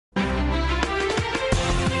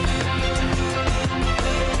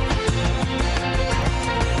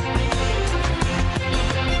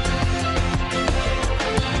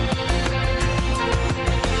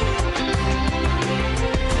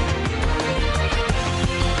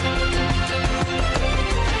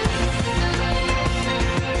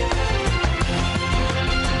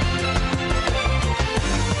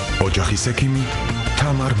ოჯახის ექიმი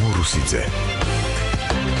თამარ მურუსიძე.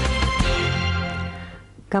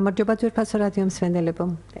 გამარჯობა ძვირფასო რადიო მსმენელებო.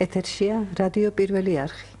 ეთერშია რადიო პირველი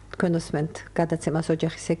არხი. თქვენ უსმენთ გადაცემას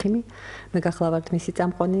ოჯახის ექიმი. მე გახლავართ მისი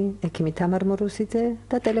წამყვანი ექიმი თამარ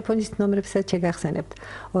მურუსიძე და ტელეფონის ნომრებსაც შეგახსენებთ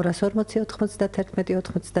 240 91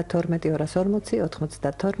 92 240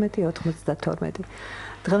 92 92.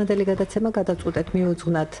 დღევანდელი გადაცემა გადავწყვეტეთ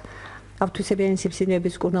მიუძღვნათ ავთვისებაინი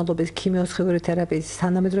სიმსივნეების კურნალობის ქიმიო-სხივური თერაპიის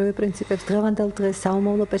თანამედროვე პრინციპებს დღევანდელ დღეს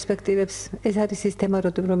საომავლო პერსპექტივებს. ეს არის ის თემა,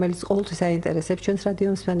 რომელიც ყოველთვის აინტერესებს ჩვენს რადიო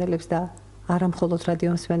მსმენელებს და არა მხოლოდ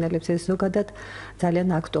რადიო მსმენელებს, ეს ზოგადად ძალიან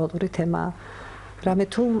აქტუალური თემაა. რამე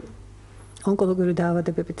თუ ონკოლოგიური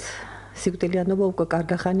დაავადებებით სიკვდილიანობა უკვე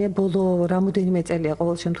კარგა ხანია, ბოლო რამოდენიმე წელია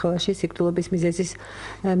ყოველ შემთხვევაში სიკვდილობის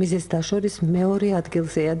მიზეზს დაშორის მეორე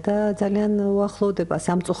ადგილზეა და ძალიან უახლოვდება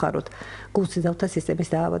სამწუხაროდ გულსიზავთა სისტემის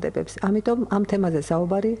დაავადებებს. ამიტომ ამ თემაზე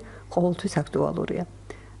საუბარი ყოველთვის აქტუალურია.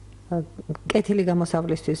 კეთილი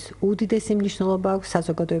გამოსავლისთვის უდიდესი მნიშვნელობა აქვს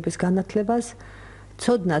საზოგადოების განათლებას,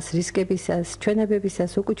 ცოდნას რისკებისას,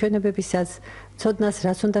 ჩვენებებისას, უკუჩვენებებისას, ცოდნას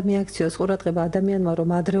რაც უნდა მიაქციოს ყურადღება ადამიანმა, რომ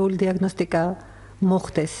ადრეული დიაგნოსტიკა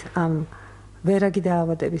მოხდეს ამ ვერაგი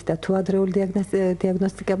დაავადების და თუ ადრეული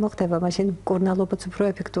დიაგნოსტიკა მოხდება, მაშინ კურნალობაც უფრო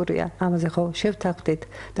ეფექტურია. ამაზე ხო შევთანხმდით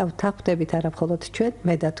და ვთანხმდებით არა მხოლოდ ჩვენ,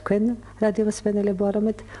 მე და თქვენ რადიო მსმენელებო,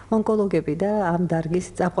 არამედ ონკოლოგები და ამ დარგის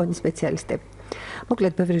წამყვანი სპეციალისტები.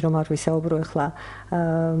 მოკლედ ბევრი რომ არ ვისაუბრო ახლა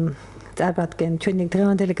წარმატგენ ჩვენი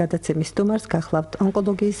დღევანდელი გადაცემის სტუმარს გახლავთ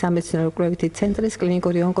ონკოლოგიის სამეცნიერო კვლევითი ცენტრის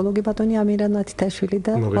კლინიკური ონკოლოგი ბატონი ამირან მათითაშვილი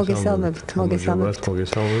და მოგესალმებით.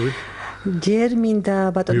 ჯერ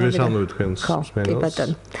მინდა ბატონო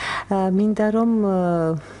მინდა რომ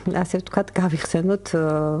ასე ვთქვათ გავიხსენოთ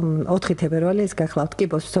 4 თებერვალი ეს გახლავთ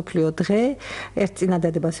კიბოს მსოფლიო დღე. ერთ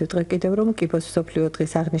წინადადებას ვიტყვი კიდევ რომ კიბოს მსოფლიო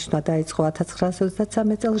დღის აღნიშვნა დაიწყო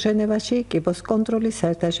 1923 წელს ჟენევაში კიბოს კონტროლის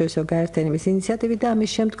საერთაშორისო გაერთიანების ინიციატივით და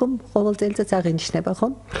ამის შემდგომ ყოველ წელიწადს აღინიშნება, ხო?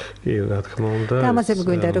 კი, რა თქმა უნდა. და ამაზე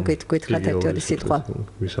გვინდა რომ გითხრათ ერთ-ორი სიტყვა.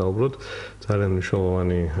 ვისაუბროთ, ძალიან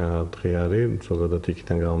მნიშვნელოვანი დღე არის, ზოგადად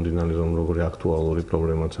იქიდან გამომდინარე რომ როგორი აქტუალური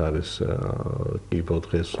პრობლემაც არის კიბო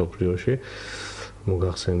დღეს მსოფლიოში.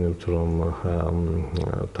 მოგახსენებთ რომ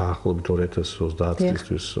დაახლოებით 2030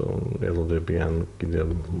 წლისთვის ელოდებიან კიდევ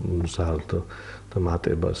მზარდ და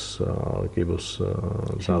მატებას კიბოს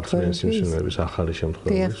ძალწმენდის სიმსივნეების ახალი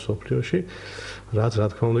შემთხვევები მსოფლიოში, რაც რა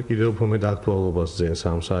თქმა უნდა კიდევ უფრო მეტ აქტუალობას ძენს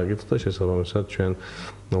ამ საკითხს და შესაბამისად ჩვენ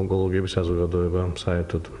ონკოლოგების საზოგადოება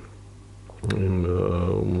საერთოდ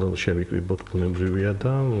შევიკრიბოთ ბუნებრივია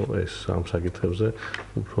და ეს ამ საკითხებზე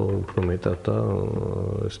უფრო მეტად და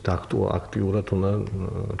ეს აქტიურად უნდა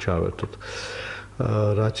ჩავერთოთ.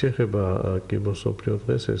 რაც შეეხება კიბოს მსოფლიო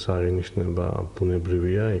დღეს, ეს აღინიშნება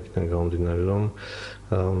ბუნებრივია, იქიდან გამომდინარე რომ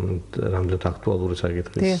რამდენად აქტუალური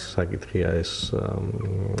საკითხია ეს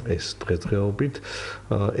დღესდღეობით.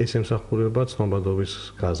 ეს ემსახურება ცნობადობის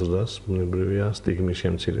გაზრდას, ბუნებრივია, სტიგმის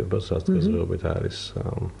შემცირებას, რაც დღესდღეობით არის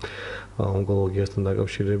ონკოლოგიასთან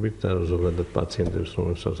დაკავშირებით და ზოგადად პაციენტებს,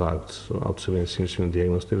 რომელსაც აქვს ავთვისებაინი სიმსივნე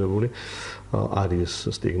დიაგნოსტირებული, არის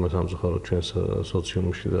სტიგმა სამწუხაროდ ჩვენს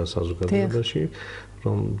სოციუმში და საზოგადოებაში.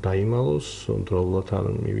 რომ დაიმალოს, დროულად არ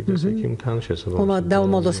მივიდეს ექიმთან, შესაძლოა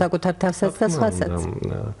დაუმალოს საკუთარ თავსაც და სხვასაც.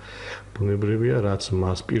 ბუნებრივია, რაც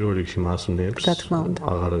მას პირველ რიგში მას ნებს,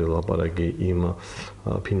 აღარ ელაპარაკი იმ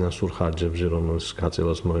ფინანსურ ხარჯებზე, რომელს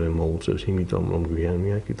გაწევას მოუწევს, იმიტომ რომ გვიან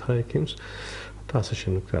მიაკითხა ექიმს. და ასე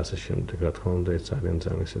შემდეგ, რა თქმა უნდა, ეს ძალიან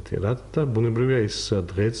ესეთი რა და ბუნებრივია ის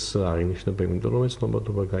დღეც აღინიშნება, იმიტომ რომ ეს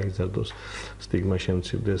ცნობადობა გაიზარდოს, სტიგმა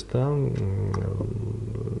შემცირდეს და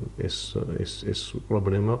ეს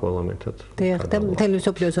პრობლემა ყველა მეტად. დიახ, და მთელი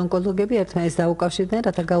მსოფლიოს ონკოლოგები ერთმანეთს დაუკავშირდნენ,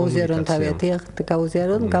 რათა გაუზიარონ თავიანთი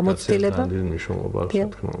გაუზიარონ გამოცდილება.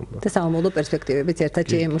 და საომავლო პერსპექტივებიც ერთად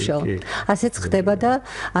შეიმუშაონ. ასეც ხდება და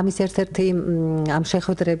ამის ერთ-ერთი ამ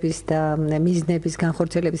შეხვედრების და მიზნების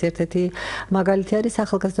განხორციელების ერთ-ერთი მაგალითი არის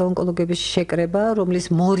ახალგაზრდა ონკოლოგების შეკრება, რომლის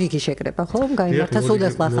მორიგი შეკრება, ხო? გაიმართა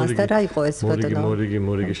სულეხლა ხანს და რა იყო ეს ბატონო?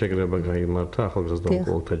 მორიგი შეკრება გაიმართა ახალგაზრდა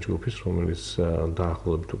ონკოლოგთა ჯგუფის, რომელიც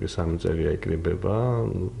დაახლოებით უკვე 3 წელია იკრიბება,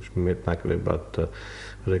 მეტნაკლებად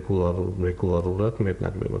რეგულარულად,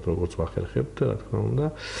 მეტნაკლებად როგორც ვახერხებთ, რა თქმა უნდა.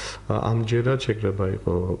 ამჯერად შეკრება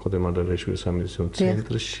იყო კოდემარდალეშვილის სამედიცინო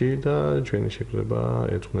ცენტრში და ჩვენი შეკრება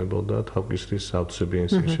ეძღვნებოდა თავკისრის ავთვისებაინი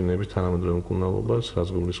სიმსივნეების თანამედროვე მკურნალობას, რაც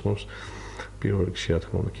გულისხმობს პირველ რიგში რა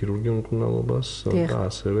თქმა უნდა ქირურგიულ მკურნალობას და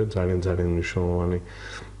ასევე ძალიან მნიშვნელოვანი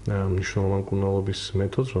მკურნალობის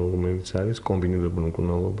მეთოდს, რომელიც არის კომბინირებული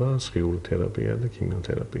მკურნალობა, სხიური თერაპია და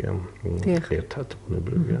ქიმიოთერაპია ერთად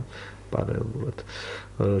ბუნებრივია პარალელურად.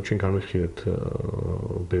 ჩვენ განვიხილეთ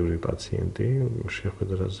ბევრი პაციენტი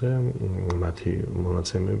შეხვედრაზე, მათი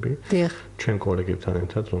მონაცემები. ჩვენ კოლეგებთან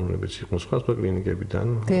ერთად, რომლებიც იყვნენ სხვა კლინიკებიდან.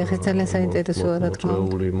 ეს ძალიან საინტერესოა რა თქმა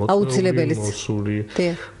უნდა. აუცილებელი მოსული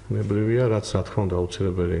ბუნებრივია, რაც რა თქმა უნდა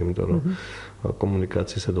აუცილებელია, იმიტომ რომ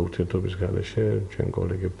კომუნიკაციისა და ურთიერთობის გარეშე ჩვენ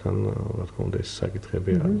კოლეგებთან რა თქმა უნდა ეს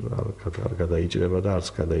საკითხები არ გადაიჭრება და არც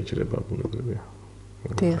გადაიჭრება ბუნებრივია.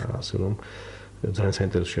 ასე რომ ძალიან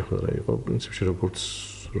საინტერესო შეხვედრა იყო, პრინციპში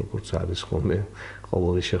როგორც არის ხოლმე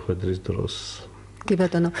ყოველი შეხვედრის დროს. კი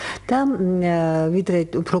ბატონო. და ვიდრე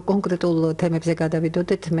უფრო კონკრეტულ თემებზე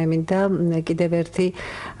გადავიდოდეთ, მე მინდა კიდევ ერთი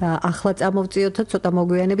ახლა წამოვწიოთო ცოტა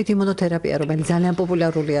მოგვიანებით იმუნოთერაპია, რომელიც ძალიან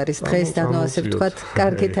პოპულარული არის დღეს და ნუ ასე ვთქვათ,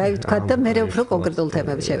 კარგით ვთქვათ და მე უფრო კონკრეტულ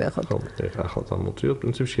თემებს შევეხოთ. ახლა წამოვწიოთ,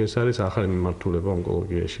 პრინციპში ეს არის ახალი მიმართულება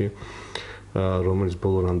ონკოლოგიაში. რომელიც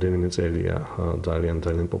ბოლო რამდენიმე წელია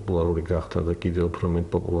ძალიან პოპულარული გახდა და კიდევ უფრო მეტ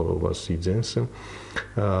პოპულარობას იძენს.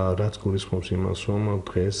 რაც გულისხმობს იმას, რომ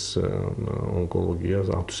დღეს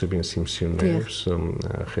ონკოლოგიას ავთვისებიან სიმსივნეებს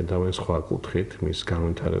ხედავენ სხვა კუთხით, მის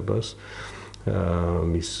განვითარებას,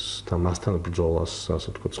 მასთან ბრძოლას, ასე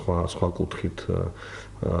ვთქვათ,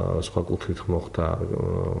 სხვა კუთხით მოხდა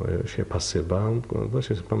შეფასება და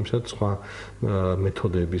შესაბამისად სხვა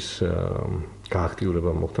მეთოდების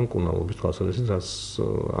გააქტიურება მოხდა მკურნალობის თვალსაზრისით, რაც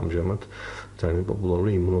ამჟამად ძალიან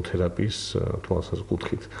პოპულარული იმუნოთერაპიის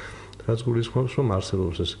თვალსაზრისით. რაც გულისხმობს, რომ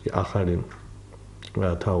არსებობს ეს ახალი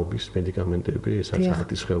თაობის მედიკამენტები, ეს არის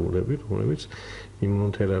ათისხეულები, რომლებიც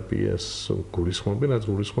იმუნოთერაპიას გულისხმობენ, რაც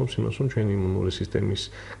გულისხმობს იმას, რომ ჩვენი იმუნური სისტემის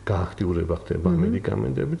გააქტიურება ხდება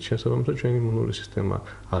მედიკამენტებით, შესაბამისად ჩვენი იმუნური სისტემა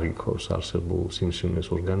აღიქვავს არსებულ სიმსივნეს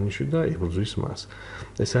ორგანიზმში და ებრძვის მას.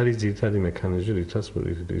 ეს არის ძირითადი მექანიზმი, რითაც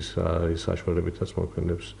საშუალებითაც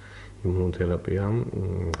მოქმედებს იმუნოთერაპია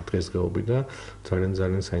დღესდღეობით და ძალიან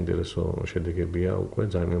საინტერესო შედეგებია უკვე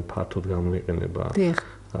ძალიან ფართოდ გამოიყენება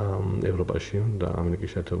ევროპაში და ამერიკის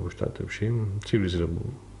შეერთებულ შტატებში, ცივილიზებულ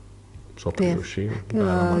სოფლიოში.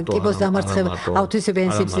 კიბოს დამარცხება,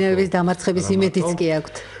 ავთვისებაინის სიმსივნეების დამარცხების იმედიც კი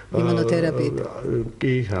აქვთ იმუნოთერაპიით.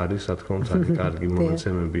 კი არის, რა თქმა უნდა, ძალიან კარგი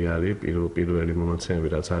მონაცემები არის, პირველი მონაცემები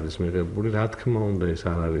რაც არის მიღებული, რა თქმა უნდა ეს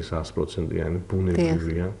არ არის 100%-იანი,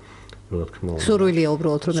 ბუნებრივია. რა თქმა უნდა. სურვილია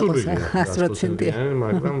უბრალოდ რომ იყოს 100%-იანი,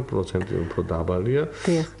 მაგრამ პროცენტი უფრო დაბალია.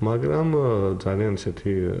 მაგრამ ძალიან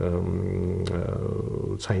ისეთი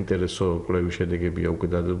საინტერესო კვლევის შედეგებია უკვე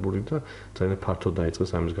დადებული და ძალიან ფართოდ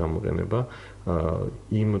დაიწყეს ამის გამოყენება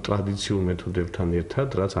იმ ტრადიციულ მეთოდებთან ერთად,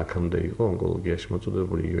 რაც აქამდე იყო ონკოლოგიაში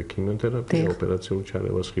მოწოდებული იგივე ქიმიოთერაპია, ოპერაციული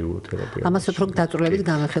ჩარევა, სხიური თერაპია. ამას უფრო დაწვრილებით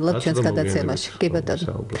განვიხილავთ ჩვენს გადაცემაში. კი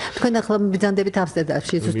ბატონო. თქვენ ახლა ბიძანდებით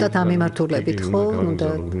ამსტერდამში, ზუსტად ამ მიმართულებით, ხო?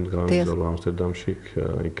 რომ ამსტერდამში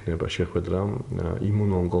იქნება შეხვედრა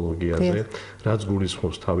იმუნოონკოლოგიაზე, რაც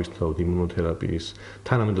გულისხმობს თავისთავად იმუნოთერაპიის,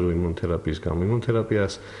 თანამედროვე იმუნოთერაპიის გამო.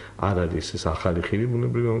 იმუნოთერაპიას არ არის ეს ახალი ხილი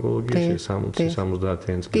ბუნებრივი ონკოლოგიაში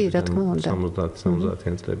 60-70-იან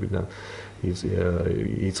წლებიდან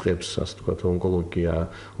იწყებს, ასე ვთქვათ,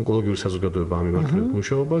 ონკოლოგიური საზოგადოება ამ მიმართულებით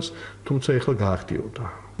მუშაობას, თუმცა ეხლა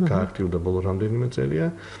გააქტიურდა ბოლო რამდენიმე წელია.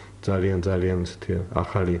 ძალიან ისეთი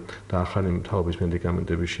ახალი თაობის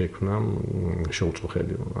მედიკამენტების შექმნა შეუწყო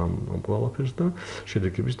ხელი ამ ყველაფერს და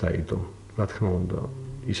შედეგების დაიდო. რა თქმა უნდა,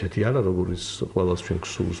 ისეთი არა, როგორც ყველას ჩვენ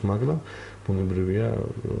გსურს, მაგრამ ბუნებრივია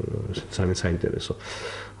ძალიან საინტერესო.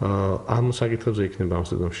 ამ საკითხებზე იქნება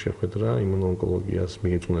ამსტერდამში შეხვედრა, იმუნოონკოლოგიას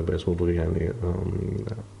მიეძღვნება ეს ორდღიანი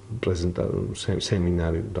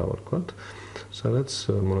სემინარი დავარქვათ, სადაც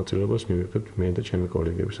მონაწილეობას მივიღებთ მე და ჩემი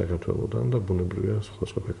კოლეგები საქართველოდან და ბუნებრივია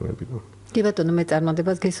სხვა ქვეყნებიდან. კი ბატონო, მე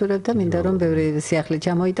წარმატებას გესურვებ და მინდა რომ ბევრი სიახლე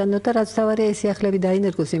ჩამოიტანოთ და რაც თავარია ეს სიახლეები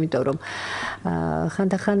დაინერგოს, იმიტომ რომ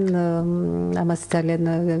ხანდახან ამას ძალიან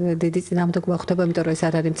დიდი წინააღმდეგობა გვხვდება, იმიტომ რომ ეს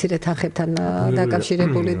არ არის მცირე თანხებთან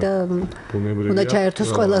დაკავშირებული და უნდა ჩაერთოს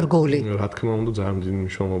ყველა რგოლი. რა თქმა უნდა, ძალიან დიდი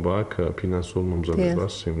მნიშვნელობა აქვს ფინანსურ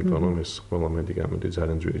მომზადებას, იმიტომ რომ ეს ყველა მედიკამენტი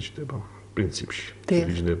ძალიან ძვირი ჯდება, პრინციპში.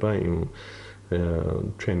 ძვირი ჯდება იმ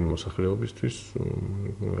ჩვენი მოსახლეობისთვის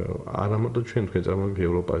არა მარტო ჩვენ თქვენ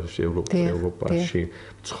წარმოვიდგინეთ ევროპაში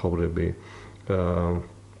ცხოვრები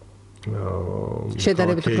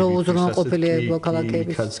შედარებით უფრო უზრუნველყოფილი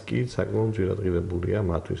მოქალაქეების იქაც კი საკმაოდ ძვირადღირებულია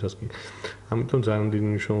მათთვისაც კი ამიტომ ძალიან დიდი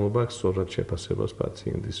მნიშვნელობა აქვს სწორად შეფასებას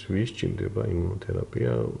პაციენტის, ვის სჭირდება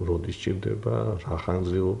იმუნოთერაპია, როდის სჭირდება, რა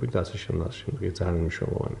ხანძრილობით და ასე შემდეგ. ძალიან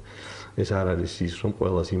მნიშვნელოვანი. ეს არ არის ის, რომ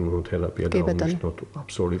ყველას იმუნოთერაპია დაუნიშნოთ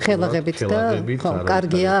აბსოლუტურად. ხელაღებით და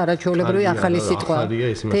კარგია, არაჩვეულებრივი ახალი სიტყვა. ახალია,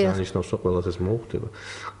 ეს იმას ანიშნავს, რომ ყველას ეს მოუხდება.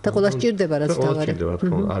 და ყველას სჭირდება რაც თავარი.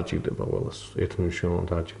 არ სჭირდება ყველას.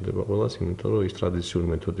 ერთმნიშვნელოვნად არ სჭირდება ყველას, იმიტომ რომ ის ტრადიციული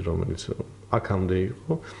მეთოდი, რომელიც აქამდე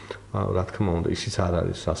იყო, რა თქმა უნდა, ისიც არ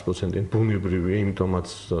არის 100%-იანი ბუნებრივია, იმიტომაც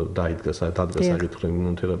დაიდგა საკითხი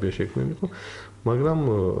იმუნოთერაპია შექმნილიყო, მაგრამ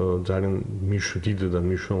ძალიან დიდ და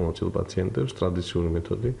მნიშვნელოვან პაციენტებს ტრადიციული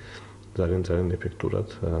მეთოდი ძალიან ეფექტურად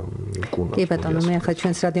იქუნა. კი ბატონო, მე ახლა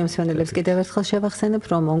ჩვენს რადიო მსმენელებს კიდევ ერთხელ შევახსენებ,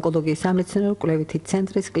 რომ ონკოლოგიის სამეცნიერო კვლევითი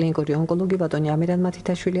ცენტრის კლინიკური ონკოლოგი ბატონი ამირან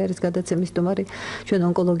მათითაშვილი არის გადაცემის სტუმარი. ჩვენ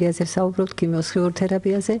ონკოლოგიაზე საუბრობთ, ქიმიო-სხივურ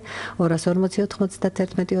თერაპიაზე 240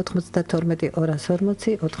 91 92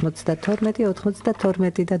 240 92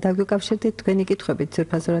 92 და დაგვიკავშირდით თქვენი კითხვებით,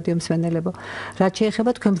 ძვირფასო რადიო მსმენელებო. რაც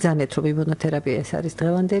შეეხება თქვენ ბრძანეთ, რომ იმუნოთერაპია ეს არის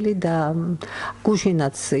დღევანდელი და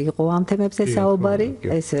გუშინაც იყო ამ თემებზე საუბარი,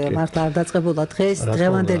 ეს მართლა არ დაწყებულა დღეს,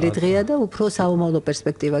 დღევანდელი დღეა და უფრო საომავლო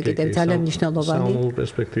პერსპექტივა კიდევ ძალიან მნიშვნელოვანი. საომავლო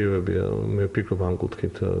პერსპექტივებია, მე ვფიქრობ ამ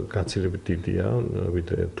კუთხით გაცილებით დიდია,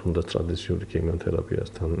 ვიდრე თუნდაც ტრადიციული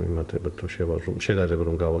ქიმიოთერაპიასთან იმათებად რომ შედარება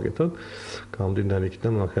რომ გავაკეთოთ. გამომდინარე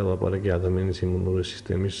იქიდან ლაპარაკი ადამიანის იმუნური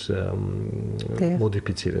სისტემის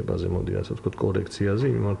მოდიფიცირებაზე, მოდი ასე ვთქვათ, კორექციაზე,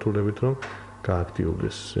 იმართულებით რომ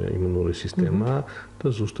გააქტიურდეს იმუნური სისტემა და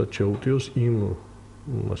ზუსტად შეუტიოს იმ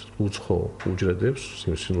უცხო უჯრედებს,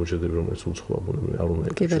 სიმსივნე უჯრედები, რომელიც უცხოა ბუნებრივი არ უნდა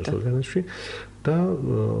იყოს ორგანიზმში და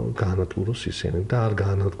გაანადგუროს ისინი და არ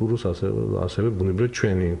გაანადგუროს ასევე ბუნებრივი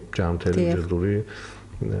ჩვენი ჯანმრთელი უჯრედული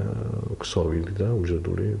ქსოვილი და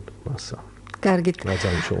უჯრედული მასა. კარგით.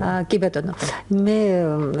 კი ბატონო. მე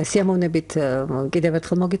სიამოვნებით კიდევ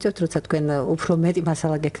ერთხელ მოგიწევთ, როცა თქვენ უფრო მეტი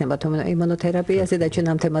მასალა გექნებათ იმუნოთერაპიაზე და ჩვენ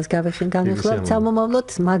ამ თემას განვიხილავთ სამომავლოდ,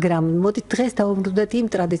 მაგრამ მოდით დღეს დავუბრუნდეთ იმ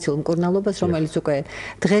ტრადიციულ მკურნალობას, რომელიც უკვე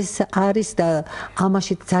დღეს არის და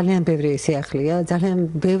ამაში ძალიან ბევრი სიახლეა, ძალიან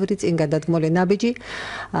ბევრი წინ გადადგმული ნაბიჯი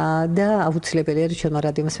და აუცილებელია რომ ჩვენმა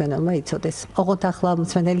რადიო მსმენელმა იცოდეს. ოღონდ ახლა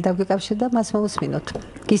მსმენელი დაგვიკავშირდა, მას მოვუსმინოთ.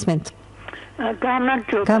 გისმენთ?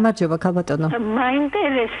 გამარჯობა ქალბატონო.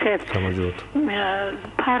 მაინტერესებს. გამარჯობათ.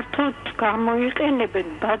 ფართოდ გამოიყენებენ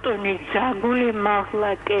ბატონი ზაგული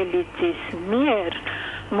მაღლაკელიძის მიერ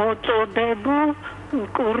მოწოდებულ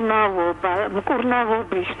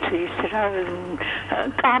მკურნალობისთვის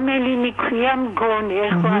კამელინი ქვია მგონი,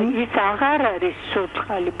 ეხლა ის აღარ არის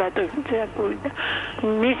სოცხალი ბატონი ზაგული და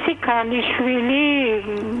მისი ქალიშვილი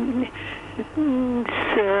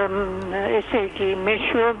ესე იგი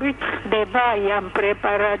მეშვეობით ხდება ამ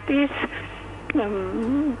პრეპარატის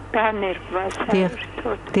დანერგვა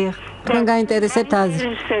საერთოდ. თქვენ გაინტერესებთ აზრი?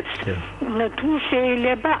 თუ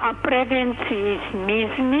შეიძლება პრევენციის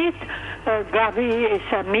მიზნით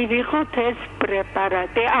მივიღოთ ეს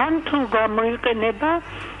პრეპარატი, ან თუ გამოიყენება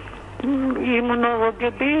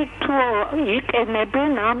იმუნოლოგები თუ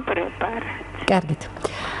იყენებენ ამ პრეპარატს. კარგით.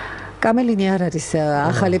 კამელინი არ არის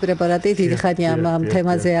ახალი პრეპარატი, დიდი ხანი ამ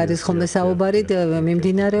თემაზე არის ხოლმე საუბარი,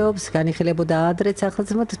 მიმდინარეობს, განიხილებოდა ადრეც, ახლა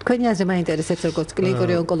ზმოთ თქვენი აზრი მაინტერესებს როგორც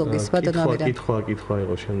კლინიკური ონკოლოგის ბატონო ამირან. კითხვა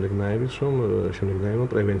იყო შემდეგნაირის, რომ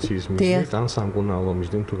პრევენციის მიზნით ან სამკურნალო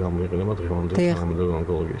მიზნით თუ გამოიყენება დღევანდელ თანამედროვე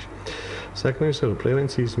ონკოლოგიაში. საქმე ისე რომ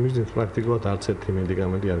პრევენციის მიზნით პრაქტიკულად არც ერთი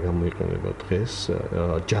მედიკამენტი არ გამოიყენება დღეს,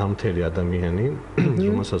 ჯანმრთელი ადამიანი,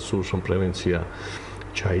 რომელსაც სურს რომ პრევენცია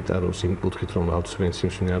ჩაიტაროს იმ კუთხით რომ ავთვისებაინი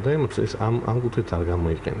სიმსივნე არ დაემოწოს, ეს ამ კუთხით არ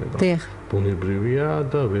გამოიყენება. ბუნებრივია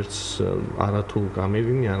და ვერც არათუ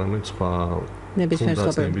კამელინი, არამედ სხვა ნებისმიერ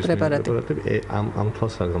პრეპარატები ამ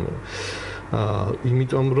თვალს არ გამოიყენება.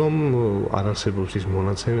 იმიტომ რომ არ არსებობს ის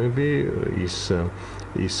მონაცემები,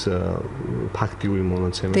 ის ფაქტიური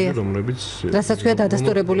მონაცემები, რომლებიც რასაც ქვია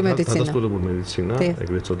დადასტურებული მედიცინა. დადასტურებული მედიცინა,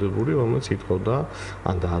 ეგრეთ წოდებული, რომელიც ითხოვდა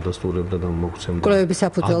ან დაადასტურებდა და მოგცემდა კვლევების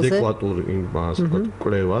საფუძველზე ადეკვატურ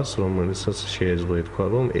კვლევას, რომელსაც შეეძლო ითქვა,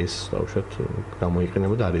 რომ ეს ბავშვად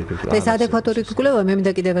გამოიყენება და არის ეფექტური. ეს ადეკვატური კვლევა მე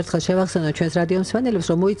მინდა კიდევ ერთხელ შევახსენო ჩვენს რადიო მსმენელებს,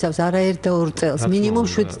 რომ მოიცავს არა 1 და 2 წელს, მინიმუმ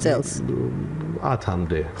 7 წელს.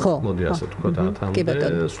 10-მდე, მოდი ასე ვთქვათ,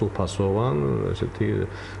 10-მდე სრულფასოვან, ესეთი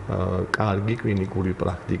კარგი კლინიკური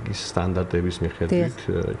პრაქტიკის სტანდარტების მიხედვით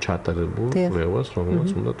ჩატარებულ კვლევას,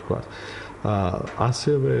 რომელსაც უნდა თქვათ.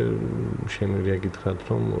 ასევე შემიძლია გითხრათ,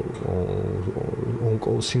 რომ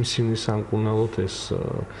ონკოლოსიმსივნის სამკურნალოდ ეს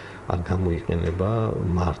არ გამოიყენება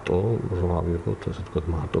მარტო, რომ ავიღოთ, ასე ვთქვათ,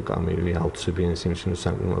 მარტო კამელი ავთვისებაინი სიმსივნის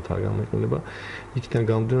სამკურნალოდ არ გამოიყენება. იქიდან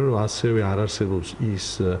გამომდინარე, რომ ასევე არ არსებობს ის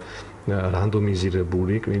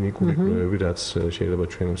რანდომიზირებული კლინიკური კვლევები, რაც შეიძლება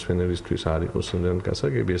ჩვენი მსმენელისთვის არ იყოს იმდენად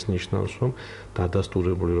გასაგები, ეს ნიშნავს, რომ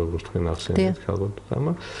დადასტურებული, როგორც თქვენ ახსენეთ, ალბათ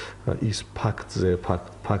თამარ, ის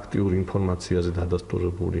ფაქტიურ ინფორმაციაზე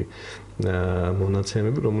დადასტურებული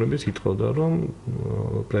მონაცემები, რომლებიც იტყოდა, რომ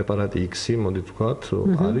პრეპარატი X-ი, მოდი ვთქვათ,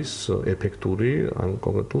 არის ეფექტური ან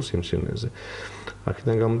კონკრეტულ სიმსივნეზე.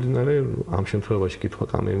 აქედან გამომდინარე, ამ შემთხვევაში კითხვა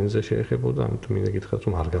კამერინზე შეეხებოდა, ამიტომ მინდა გითხრათ,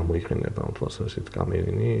 რომ არ გამოიყენება ამ თვალსაზრისით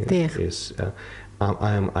კამერინი ეს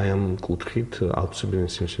I am კუთხით ავთვისებიანი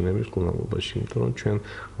სიმსივნეების მკურნალობაში, იმიტომ რომ ჩვენ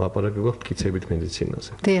ლაპარაკი გვაქვს მტკიცებით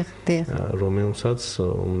მედიცინაზე. რომელსაც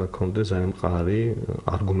უნდა ქონდეს ძალიან მყარი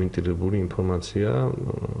არგუმენტირებული ინფორმაცია,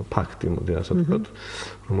 ფაქტი, მოდი ასე ვთქვათ,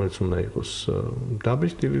 რომელიც უნდა იყოს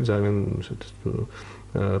დაბეჭდილი ძალიან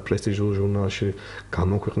პრესტიჟულ ჟურნალში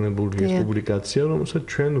გამოქვეყნებული ეს პუბლიკაცია, რომელსაც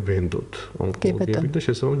ჩვენ ვენდოთ ონკოლოგიები და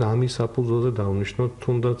შესაბამისად ამის საფუძველზე დავნიშნოთ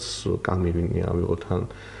თუნდაც კამერინი ავიღოთ ან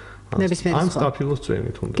სტაფილოს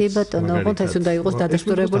წვენი თუნდაც. კი ბატონო, ოღონდ ეს უნდა იყოს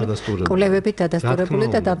დადასტურებული, კვლევებით დადასტურებული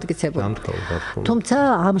და დამტკიცებული. თუმცა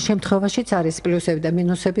ამ შემთხვევაშიც არის პლუსები და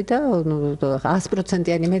მინუსები და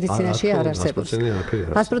 100%-იანი მედიცინაში არ არსებობს.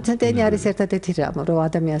 100%-იანი არის ერთადერთი რამ, რომ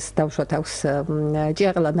ადამიანს დავშვათ აქვს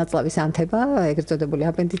ჭიაყელა ნაწლავის ანთება, ეგრეთ წოდებული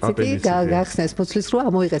აპენდიციტი, გახსნეს ფუცლის რვა,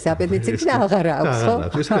 ამოიღეს აპენდიციტი და აღარა აქვს, ხო?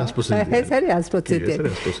 ეს არის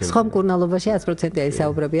 100%-იანი. სხვა მკურნალობაში 100%-იანი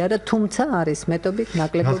საუბრები არა, თუმცა არის მეტობით,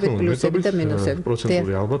 ნაკლებობით პლუსები და მინუსები.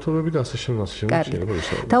 პროცენტული ალბათობები და ასე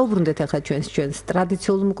შემდეგ. დაუბრუნდეთ ახლა ჩვენს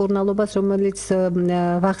ტრადიციულ მკურნალობას, რომელიც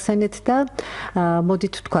ვახსენეთ და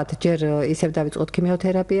მოდით ვთქვათ, ჯერ ისევ დავიწყოთ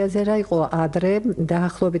ქიმიოთერაპიაზე, რა იყო ადრე,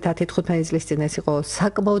 დაახლოებით 10-15 წლის წინ ეს იყო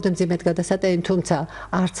საკმაოდ მძიმედ გადასატანი, თუმცა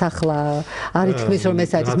არც ახლა არ ითქმის, რომ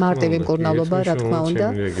ეს არის მარტივი მკურნალობა, რა თქმა უნდა.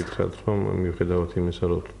 მე გითხრათ, რომ მიუხედავად იმისა,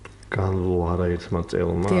 რომ განვლო არაერთმა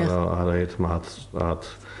წელმა, არაერთმა 10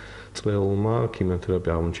 წელმა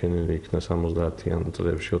ქიმიოთერაპია აღმოჩენილი იქნა 70-იან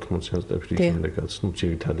წლებში, 80-იან წლებში, შემდეგაც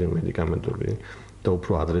ძირითადი მედიკამენტური და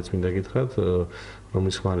უფრო ადრეც მინდა გითხრათ,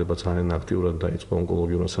 რომლის ხმარება ძალიან აქტიურად დაიწყო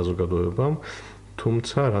ონკოლოგიურ საზოგადოებამ,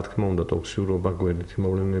 თუმცა, რა თქმა უნდა, ტოქსიურობა, გვერდითი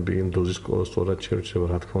მოვლენები, დოზის სწორად შერჩევა,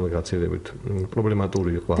 რა თქმა უნდა, გაცილებით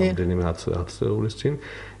პრობლემატური იყო ამდენიმე 10 წლის წინ.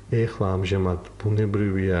 ეხლა ამჟამად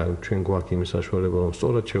ბუნებრივია ჩვენ გვაქვს იმის საშუალება, რომ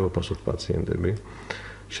სწორად შევაფასოთ პაციენტები.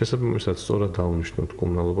 შესაბამისად სწორად დავნიშნოთ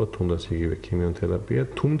მკურნალობა, თუნდაც იგივე ქიმიოთერაპია,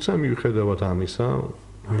 თუმცა მიუხედავად ამისა,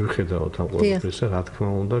 მიუხედავად ამ ყველაფრისა, რა თქმა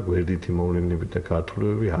უნდა, გვერდითი მოვლენები და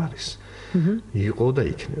გართულებები არის. იყო და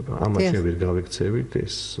იქნება. ამას ვერ გავიქცევით,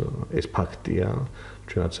 ეს ფაქტია.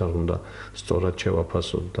 ჩვენაც არ უნდა სწორად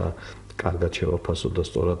შევაფასოთ და კარგად შევაფასოთ და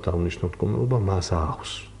სწორად დავნიშნოთ მკურნალობა, მას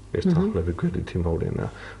აქვს. ეს თანხლები გვერდითი მოვლენა,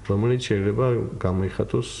 რომელიც შეიძლება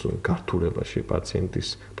გამოიხატოს გართულებაში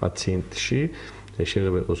პაციენტში. ეს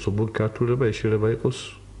შეიძლება იყოს სუბუქი გართულება, ეს შეიძლება იყოს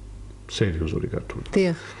სერიოზული გართულება.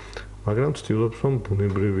 მაგრამ ვცდილობ, რომ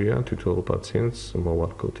ბუნებრივია თითოეულ პაციენტს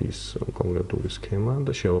მოვარქოთ ის კონკრეტული სქემა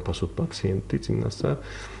და შევაფასოთ პაციენტი წინასწარ,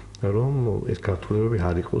 რომ ეს გართულებები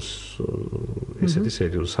არ იყოს ესეთი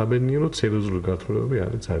სერიოზული. საბედნიეროდ სერიოზული გართულებები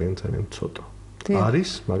არის ძალიან ცოტა.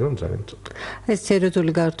 არის, მაგრამ ძალიან ცოტა. ეს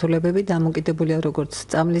სერიოზული გართულებები დამოკიდებულია როგორც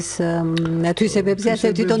წამლის თვისებებზე, ასე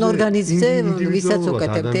თვითონ ორგანიზმზე, ვისაც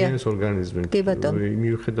უკეთებთ. ადამიანის ორგანიზმი.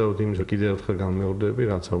 მიუხედავად იმისა, კიდევ ერთხელ განმეორდები,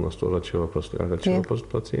 რაც არ უნდა სწორად შევაფასოთ, კარგად შევაფასოთ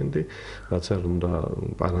პაციენტი, რაც არ უნდა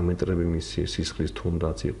პარამეტრები მისი სისხლის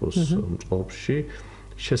თუნდაც იყოს მწყობრში,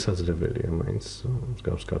 შესაძლებელია მაინც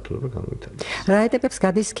მსგავს გართულება განვითარდეს. რა ეტაპებს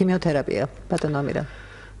გადის ქიმიოთერაპია, ბატონო ამირან?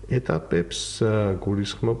 ეტაპებს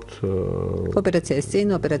გულისხმობთ ოპერაციის წინ,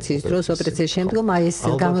 ოპერაციის დროს, ოპერაციის შემდგომ, აი ეს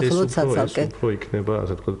განხილვად საცალკე. უფრო იქნება,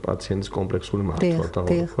 ასე ვთქვათ, პაციენტის კომპლექსური მართვა და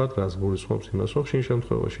ვთქვათ, რაც გულისხმობს იმას, რომ შინ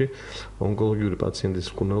შემთხვევაში ონკოლოგიური პაციენტის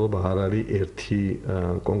მკურნალობა არ არის ერთი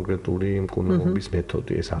კონკრეტული მკურნალობის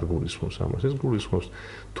მეთოდი, ეს არ გულისხმობს ამას. ეს გულისხმობს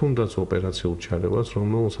თუნდაც ოპერაციულ ჩარევას,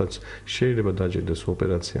 რომელსაც შეიძლება დაჭირდეს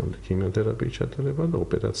ოპერაციამდე ქიმიოთერაპიის ჩატარება და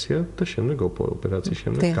ოპერაცია და შემდეგ ოპერაციის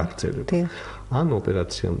შემდეგ გაგრძელება. ან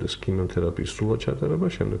ოპერაციამდე ქიმიოთერაპიის სრულად ჩატარება,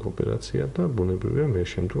 შემდეგ ოპერაცია და ბუნებრივია მე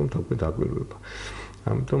შემდგომ თაგვი დაგვირვება.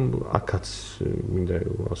 ამიტომ აქაც მინდა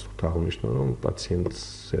აღნიშნო, რომ პაციენტს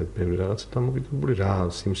ბევრი რაღაცა დამოკიდებული, რა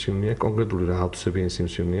სიმსივნეა, კონკრეტული რა ავთვისებიანი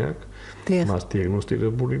სიმსივნე აქვს, მას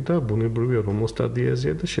დიაგნოსტირებული და ბუნებრივია რომელ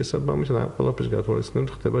სტადიაზეა და შესაბამისად ამ ყველაფრის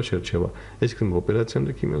გათვალისწინებით ხდება შერჩევა. ეს იქნება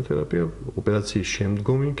ოპერაციამდე ქიმიოთერაპია, ოპერაციის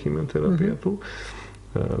შემდგომი ქიმიოთერაპია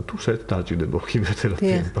თუ საერთოდ დაჭირდება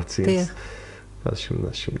ქიმიოთერაპია პაციენტს.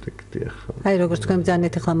 აი როგორც თქვენ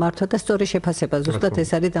ბრძანეთ ახლა მართვა და სწორი შეფასება ზუსტად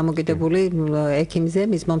ეს არის დამოკიდებული ექიმზე,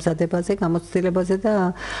 მის მომზადებაზე, გამოცდილებაზე და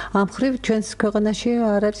ამ მხრივ ჩვენს ქვეყანაში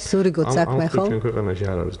არ არის ურიგოდ საქმე, ხო? ჩვენ ქვეყანაში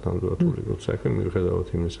არ არის ნამდვილად ურიგოდ საქმე, მიუხედავად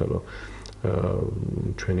იმისა, რომ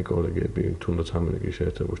ჩვენი კოლეგები, თუნდაც ამერიკის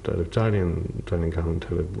შეერთებულ შტატებში ძალიან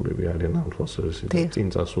განვითარებულები არიან ამ თვალსაზრისით, წინ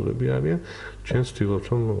წასულები არიან, ჩვენ ვცდილობთ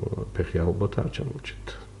რომ ფეხი ალბათ არ ჩამოვჭით.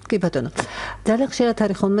 კი ბატონო. ძალიან ხშირად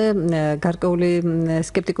არის ხოლმე გარკვეული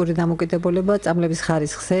სკეპტიკური დამოკიდებულება წამლების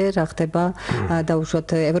ხარისხზე, რა ხდება დაუშვათ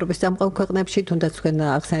ევროპის წამყვან ქვეყნებში, თუნდაც თქვენ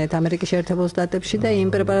ახსენეთ ამერიკის შეერთებულ შტატებში და იმ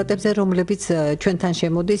პრეპარატებზე, რომლებიც ჩვენთან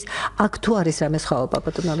შემოდის, აქ თუ არის რამე სხვაობა,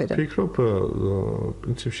 ბატონო ამირან? ვფიქრობ,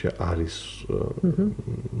 პრინციპში არის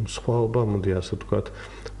სხვაობა, მოდი ასე ვთქვათ,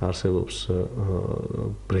 არსებობს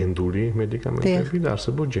ბრენდული მედიკამენტები და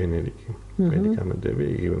არსებობს ჯენერიკი მედიკამენტები,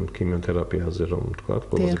 იგივე ქიმიოთერაპიაზე რომ ვთქვათ,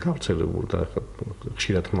 ყველაზე გავრცელებული და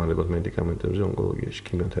ხშირად ხმარებად მედიკამენტებზე ონკოლოგიაში,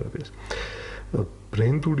 ქიმიოთერაპიაზე.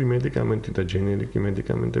 ბრენდული მედიკამენტი და ჯენერიკი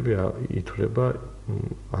მედიკამენტები ითვლება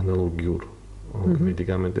ანალოგიურ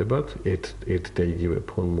მედიკამენტებად, ერთ და იგივე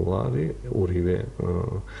ფორმულარი, ორივე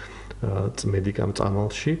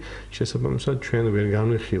მედიკამენტში, შესაბამისად ჩვენ ვერ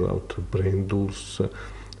განვიხილავთ ბრენდულს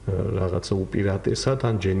რაღაცა უპირატესად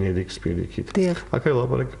ან ჯენერიკს პირიქით. აქ არის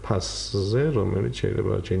ლაპარაკი ფასზე, რომელიც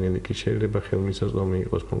შეიძლება ჯენერიკი შეიძლება ხელმისაწვდომი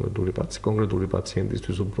იყოს კონკრეტული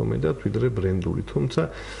პაციენტისთვის უფრო მეტად, ვიდრე ბრენდული. თუმცა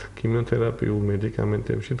ქიმიოთერაპიულ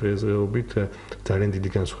მედიკამენტებში დღესდღეობით ძალიან დიდი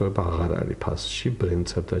განსხვავება აღარ არის ფასში,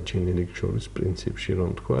 ბრენდსა და ჯენერიკს შორის პრინციპში, რომ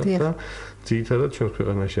თქვა და ძირითადად ჩვენს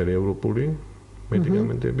ქვეყანაში არის ევროპული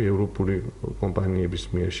მედიკამენტები, ევროპული კომპანიების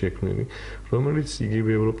მიერ შექმნილი, რომელიც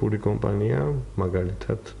იგივე ევროპული კომპანია,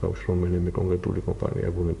 მაგალითად, რომელიმე კონკრეტული კომპანია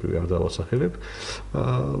ბუნებრივი არ დავასახელებ,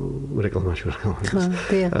 რეკლამაში ვერ გამოვიდეს.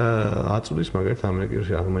 აწვდის მაგალითად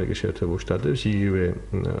ამერიკის შეერთებულ შტატებში იგივე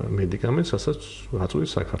მედიკამენტს, რასაც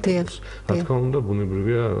აწვდის საქართველოს. რა თქმა უნდა,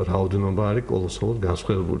 ბუნებრივია რაოდენობა არის კოლოსალურად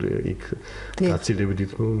განსხვავებული. იქ გაცილებით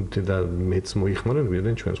და მეც მოიხმარენ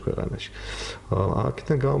ვიდრე ჩვენს ქვეყანაში.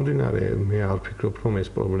 აქედან გამომდინარე, მე არ ვფიქრობ, რომ ეს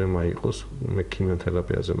პრობლემა იყოს, მე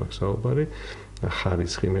ქიმიოთერაპიაზე მაქვს საუბარი,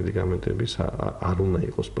 ხარისხი მედიკამენტების არ უნდა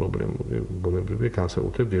იყოს პრობლემური, ბუნებრივია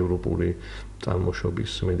განსაკუთრებით ევროპული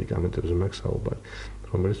წარმოშობის მედიკამენტებზე მაქვს საუბარი,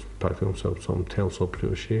 რომელიც ფაქტობრივად მთელ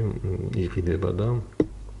მსოფლიოში იყიდება და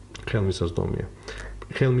ხელმისაწვდომია.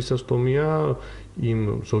 ხელმისაწვდომია იმ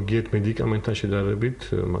ზოგიერთ მედიკამენტთან შედარებით,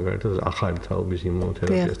 მაგალითად ახალი თაობის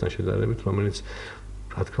იმუნოთერაპიასთან შედარებით, რომელიც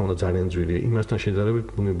რა თქმა უნდა ძალიან ძვირია. იმასთან შედარებით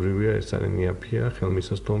ბუნებრივია ეს ძალიან იაფია,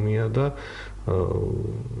 ხელმისაწვდომია და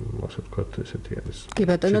ასე ვთქვათ, ესეთი არის. კი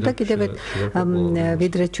ბატონო და კიდევ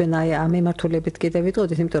ვიდრე ჩვენ აი ამ მიმართულებით კიდევ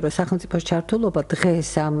ვიტყოდით, იმიტომ რომ სახელმწიფოს ჩართულობა დღეს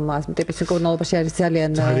ამ ტიპის მკურნალობაში არის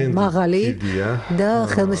ძალიან მაღალი და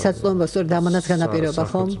ხელმისაწვდომობა სწორედ ამანაც განაპირობა,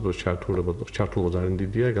 ხო? სახელმწიფოს ჩართულობა ძალიან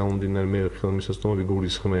დიდია, გამომდინარე მე ხელმისაწვდომები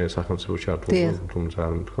გულისხმე სახელმწიფოს ჩართულობა, თუმცა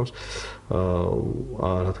არ მithქვამს.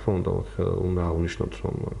 რა თქმა უნდა აღნიშნოთ,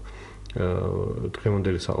 რომ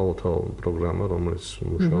დღევანდელი საყოველთაო პროგრამა, რომელიც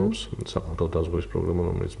მუშაობს, საყოველთაო დაზღვევის პროგრამა,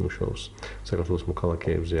 რომელიც მუშაობს საქართველოს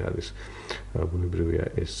მოქალაქეებზე არის. ბუნებრივია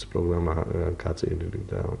ეს პროგრამა გაწევრილი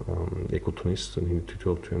და ეკუთვნის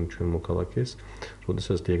თითოეულ ჩვენ მოქალაქეს,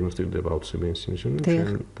 როდესაც დიაგნოსტირდება ავთვისებაინი სიმსივნე,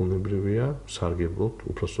 ჩვენ ბუნებრივია სარგებლობთ,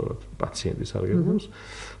 უпростоრად პაციენტი სარგებლობს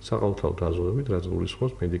საყოველთაო დაზღვევით, რაც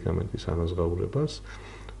გულისხმობს მედიკამენტის ანაზღაურებას,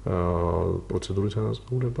 პროცედურის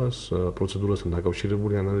ანაზღაურებას, პროცედურასთან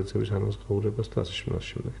დაკავშირებული ანალიზების ანაზღაურებას და ასე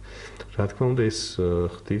შემდეგ. რა თქმა უნდა, ეს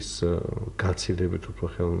ხდის გაცილებით უფრო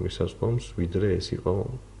ხელმისაწვდომს, ვიდრე ეს იყო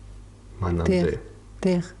მანამდე.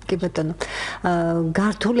 კი ბატონო.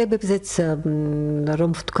 გართულებებზეც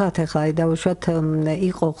რომ ვთქვათ, ახლა აი დავუშვათ,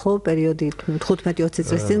 იყო ხო პერიოდი 15-20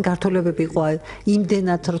 წლის წინ გართულებები იყო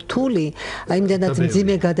იმდენად რთული, იმდენად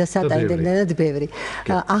მძიმე გადასატანი, იმდენად ბევრი.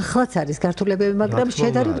 ახლაც არის გართულებები, მაგრამ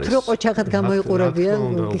შედარებით რო ყოჩაღად გამოიყურებიან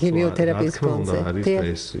ქიმიოთერაპიის ფონდზე.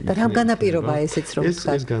 და რამ განაპირობა ესეც რომ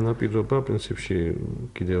ვთქვათ? ეს განაპირობა პრინციპში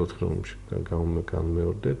კიდევ ოთხ რომ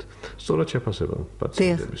განმეორდეთ, სწორად შეფასება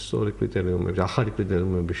პაციენტების, სწორი კრიტერიუმები, ახალი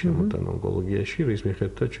კრიტერიუმები შემოტანა ონკოლოგიაში, რის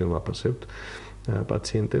მიხედვითაც ჩვენ ვაფასებთ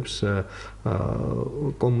პაციენტებს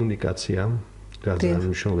კომუნიკაცია, ძალიან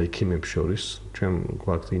მნიშვნელოვანი ექიმებს შორის, ჩვენ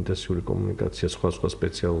გვაქვს ინტენსიური კომუნიკაცია სხვა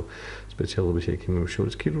სპეციალობის ექიმებს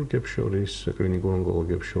შორის, ქირურგებს შორის, კლინიკურ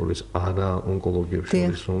ონკოლოგებს შორის, არა ონკოლოგებს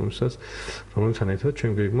შორის, რომელთთან ერთად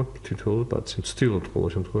ჩვენ გვეგმოთ თითოეულ პაციენტს, ვცდილობთ ყოველ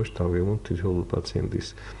შემთხვევაში დავგეგმოთ თითოეულ პაციენტის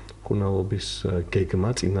მკურნალობის გეგმა,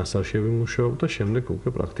 წინასწარ შევიმუშაოთ და შემდეგ უკვე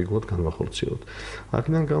პრაქტიკულად განვახორციელოთ.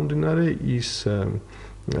 აქედან გამომდინარე ის,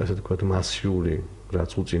 ასე ვთქვათ, მასიური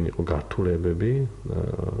რაც უწინ იყო გართულებები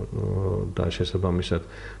და შესაბამისად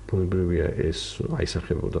ბუნებრივია ეს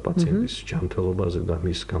აისახებოდა პაციენტის ჯანმრთელობაზე და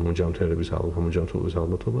მის გამოჯანმრთელების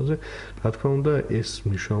ალბათობაზე. რა თქმა უნდა, ეს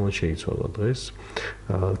მნიშვნელოვნად შეიცვალა დღეს.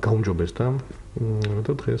 გაუმჯობესდა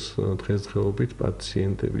და დღესდღეობით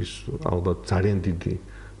პაციენტების ალბათ ძალიან დიდი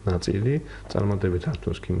ნაწილი წარმატებით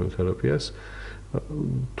ართმევს ქიმიოთერაპიას.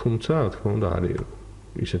 თუმცა, რა თქმა უნდა, არის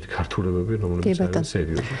ისეთი ქართულებები, რომლებიც არის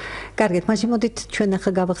სერიოზული. კარგით, მაშინ მოდით ჩვენ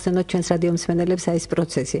ახლა გავახსენოთ ჩვენს რადიო მსმენელებს ეს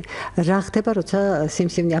პროცესი. რა ხდება, როცა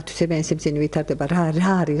სიმსივნე ავთვისებაინი სიმსივნე ვითარდება? რა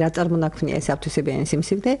არის, რა წარმონაქმნია ეს ავთვისებაინი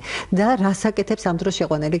სიმსივნე და რას აკეთებს ამ დროს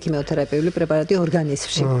შეყვანილი ქიმიოთერაპიული პრეპარატი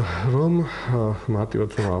ორგანიზმში? რომ მარტივად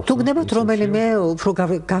რომ თუ გნებავთ რომელიმე უფრო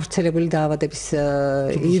გავრცელებული დაავადების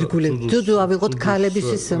ირგვლივ, თუ ავიღოთ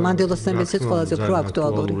ქალებისთვის მანდილოსნებისთვის ყველაზე უფრო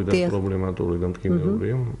აქტუალური და პრობლემატური და მტკივნეული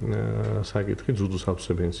საკითხი ძუძუს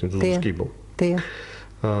ძუძუს კიბო.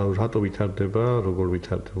 რატო ვითარდება, როგორ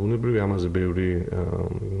ვითარდება? ბუნებრივი ამაზე ბევრი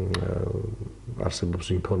არსებობს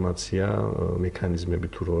ინფორმაცია, მექანიზმები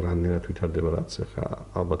თუ რამდენად ვითარდება, რაც ახლა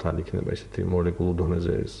ალბათ არ იქნება ესეთი მოლეკულურ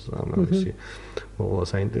დონეზე ეს ამისი მოყოლა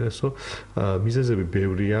საინტერესო. მიზეზები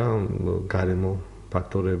ბევრია, გარემო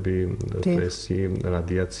ფაქტორები, სტრესი,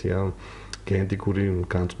 რადიაცია, გენეტიკური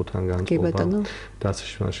განწყობთან განწყობა და ასე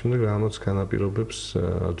შემდეგ, რამაც განაპირობებს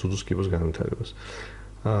ძუძუს კიბოს განვითარებას.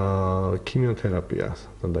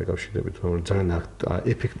 ქიმიოთერაპიასთან დაკავშირებით, რომელიც ძალიან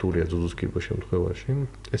ეფექტურია ძუძუს კიბოს შემთხვევაში,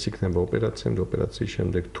 ეს იქნება ოპერაციამდე, ოპერაციის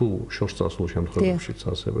შემდეგ თუ შორს წასულ შემთხვევაშიც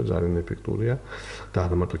ასევე ძალიან ეფექტურია და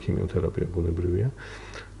არა მარტო ქიმიოთერაპია ბუნებრივია.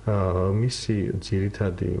 მისი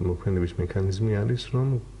ძირითადი მოქმედების მექანიზმი არის, რომ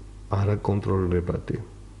არაკონტროლირებადი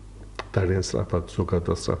ძალიან სწრაფად,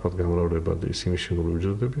 ზოგადად სწრაფად გამრავლებადი სიმსივნური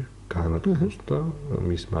უჯრედები გაანადგუროს და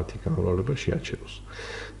მათი გამრავლება შეაჩეროს.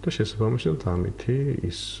 და შესაბამისად ამითი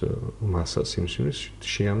ის მასა სიმსივნის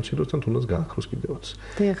შეამციროს და თუნდაც გააქროს კიდევაც.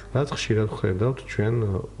 რაც ხშირად ხედავთ ჩვენ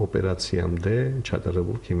ოპერაციამდე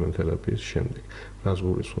ჩატარებულ ქიმიოთერაპიის შემდეგ. რაც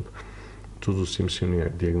გულისხმობ, ძუძუს სიმსივნეა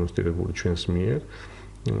დიაგნოსტირებული ჩვენს მიერ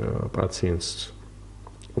პაციენტს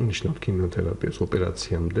უნიშნავთ ქიმიოთერაპიას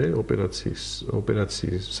ოპერაციამდე, ოპერაციის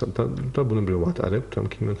და ბუნებრივად ვატარებთ ამ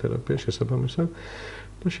ქიმიოთერაპიას შესაბამისად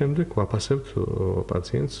და შემდეგ ვაფასებთ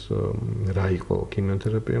პაციენტს რა იყო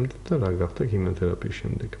ქიმიოთერაპიამდე და რა გახდა ქიმიოთერაპიის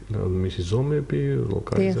შემდეგ. მისი ზომები,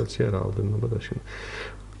 ლოკალიზაცია, რაოდენობა და შემდეგ.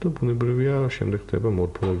 და ბუნებრივია შემდეგ ხდება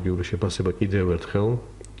მორფოლოგიური შეფასება კიდევ ერთხელ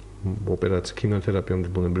ოპერაცია ქიმიოთერაპიამდე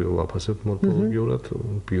ბუნებრივად ვაფასებთ მორფოლოგიურად,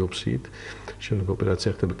 ბიოპსიით. შემდეგ ოპერაცია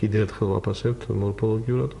ხდება კიდევ ერთხელ ვაფასებთ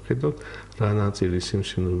მორფოლოგიურად, ხედავთ რა ნაწილი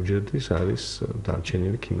სიმსივნური უჯრედის არის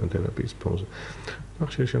დარჩენილი ქიმიოთერაპიის ფონზე.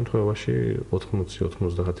 ხშირ შემთხვევაში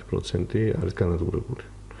 80-90% არის განადგურებული.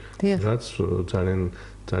 რაც ძალიან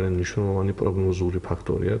მნიშვნელოვანი პროგნოზული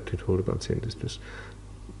ფაქტორია თითოეული პაციენტისთვის.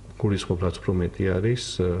 გულისხმობ, რაც უფრო მეტი არის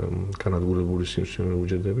განადგურებული სიმსივნური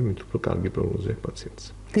უჯრედები, მით უფრო კარგი პროგნოზი აქვს პაციენტს.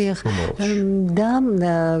 და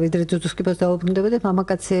ვიდრე ძუძუს კიბოს დაუბრუნდებოდეთ,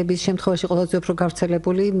 მამაკაცების შემთხვევაში ყველაზე უფრო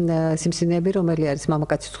გავრცელებული სიმსივნეები რომელი არის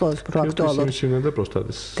მამაკაცის ყველაზე უფრო აქტუალური? სიმსივნე და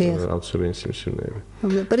პროსტატის ავთვისებაინი სიმსივნეები.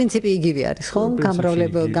 პრინციპი იგივე არის, ხო?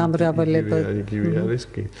 გამრავლება იგივე არის,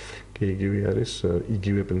 კი. იგივე არის,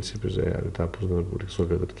 იგივე პრინციპზე არის დაფუძნებული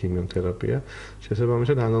ზოგადად ქიმიოთერაპია.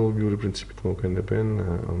 შესაბამისად ანალოგიური პრინციპით მოქმედებენ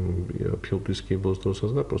ფილტვის კიბოს დროსაც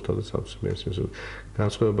და პროსტატის ავთვისებაინი სიმსივნეებში.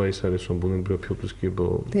 განსხვავება ის არის, რომ ბუნებრივი ფილტვის კიბო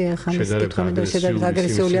შედარებით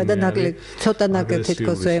აგრესიულია და ცოტა ნაკლებ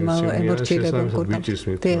თითქოს ემორჩილება კურნალს.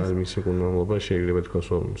 მისი კურნალობა შეიძლება თქვას,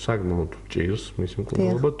 რომ საკმაოდ ჭირს მისი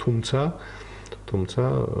კურნალობა, თუმცა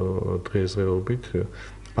დღესდღეობით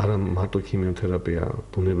არა მარტო ქიმიოთერაპია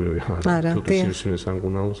ბუნებრივი არა, ფილტვის სიმსივნის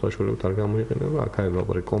ანკუნალოს საშუალებით არ გამოიყენება, აქ არის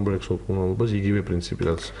ლაპარაკი კომპლექსურ კურნალობას, იგივე პრინციპი,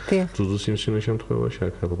 რაც ძუძუს სიმსივნის შემთხვევაში,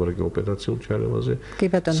 აქ არის ლაპარაკი ოპერაციულ ჩარევაზე,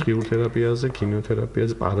 სხიურ თერაპიაზე,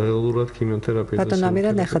 ქიმიოთერაპიაზე, პარალელურად ქიმიოთერაპიაზე. ბატონ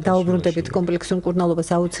ამირან, ახლა დაუბრუნდებით კომპლექსურ კურნალობას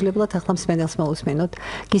აუცილებლად, ახლა მსმენელს მოვუსმენოთ.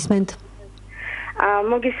 გისმენთ?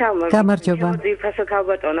 მოგესალმებით. გამარჯობა. ძირფასო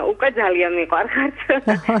ქალბატონო, უკვე ძალიან მიყვარხართ.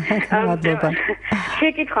 მადლობა.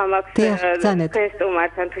 შეკითხვა მაქვს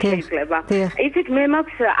სტუმართან თუ შეიძლება. იცით, მე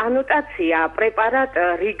მაქვს ანოტაცია პრეპარატ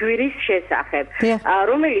რიგვირის შესახებ,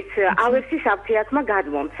 რომელიც ავერსის აფთიაქმა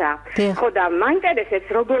გადმომცა. ხო და მაინტერესებს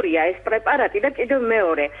როგორია ეს პრეპარატი და კიდევ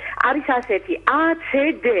მეორე, არის ასეთი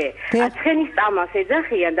ACD, ცხენის წამას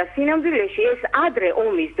ეძახიან და სინამდვილეში ეს ადრე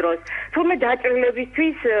ომის დროს თურმე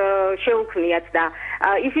დაჭრილებისთვის შეუქმნიათ და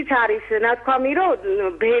ისიც არის ნათქვამი, რომ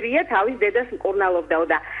ბერია თავის დედას მკურნალობდაო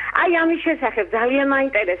და აი ამის შესახებ ძალიან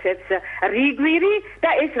მაინტერესებს რიგვირი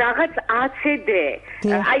და ეს რაღაც ACD.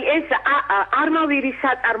 აი ეს არმავირის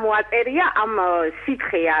საწარმო აწერია ამ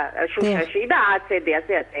სითხეა შუშაში და ACD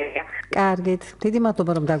ასე აწერია. კარგით. დიდი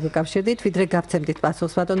მადლობა რომ დაგვიკავშირდით. ვიდრე გავცემდით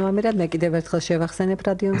პასუხს ბატონო ამირან, მე კიდევ ერთხელ შევახსენებ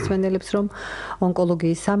რადიო მსმენელებს, რომ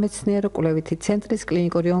ონკოლოგიის სამეცნიერო კვლევითი ცენტრის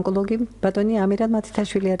კლინიკური ონკოლოგი ბატონი ამირან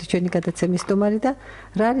მათითაშვილი არის ჩვენი გადაცემის სტუმარი და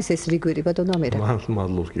რა არის ეს რიგვირი ბატონო ამირან?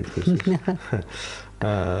 მადლობს კითხვისთვის.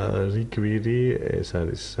 რიგვირი ეს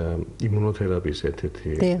არის იმუნოთერაპიის ერთ-ერთი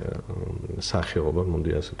სახეობა,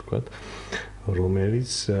 მოდი ასე ვთქვათ,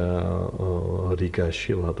 რომელიც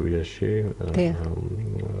რიგაში, ლატვიაში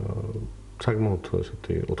საკმაოდ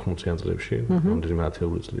ესეთი 80-იან წლებში, მომდევნო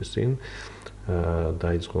 10 წლის წინ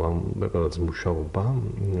დაიწყო ამ პრეპარატის მუშაობა.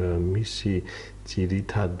 მისი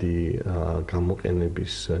ძირითადი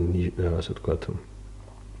გამოყენების ასე ვთქვათ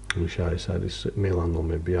ნიშა ეს არის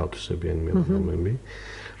მელანომები, ავთვისებიანი მელანომები.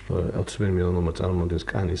 ავთვისებიანი მელანომა წარმოადგენს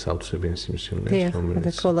კანის ავთვისებიანი სიმსივნეებს,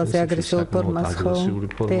 რომელიც ყველაზე აგრესიული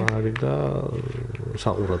ფორმა არის და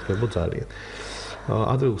საყურადღებო ძალიან.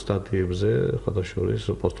 ადრეულ სტადიებზე, ხათაშორის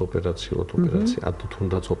პოსტოპერაციულად ოპერაცია,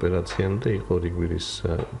 თუნდაც ოპერაციამდე იყო რიგვირის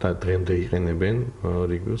და დღემდე იყენებენ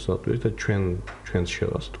რიგვირს ლატვიაში და ჩვენს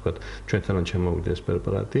შევას, თქვათ, ჩვენთან შემოვიდა ეს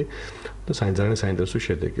პრეპარატი და ძალიან საინტერესო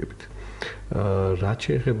შედეგებით. რაც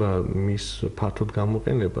შეეხება მის ფართოდ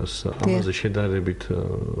გამოყენებას, ამაზე შედარებით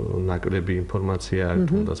ნაკლები ინფორმაცია აქვს,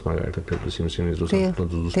 თუნდაც მაგალითად ფერდოს სიმსივნის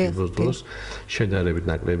დროს შედარებით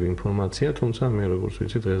ნაკლები ინფორმაცია, თუმცა მე როგორც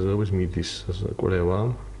ვიცი, დღესდღეობით მიდის კვლევა,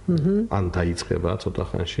 ან დაიწყება ცოტა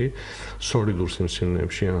ხანში სოლიდურ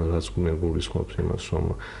სიმსივნეებში, რაც გულისხმობს იმას, რომ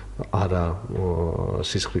არა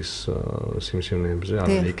სისხლის სიმსივნეებზე,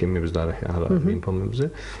 არა ექიმების და არა ლიმფომებზე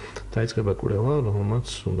დაიწყება კვლევა, რომელმაც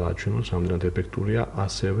უნდა აჩვენოს რამდენად ეფექტურია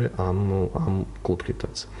ასევე ამ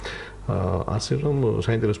კუთხითაც. ასე რომ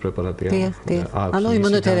საინტერესო პრეპარატია. ანუ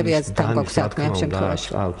იმუნოთერაპიაც თან გვაქვს საქმე ამ შემთხვევაში.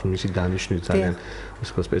 აქვს მისი დანიშნული ძალიან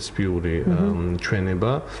სპეციფიური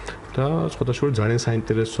ჩვენება და სხვადასხვა ძალიან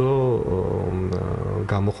საინტერესო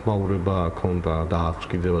გამოხმაურება ჰქონდა და აქვს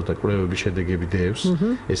კიდევაც და კვლევების შედეგები დევს.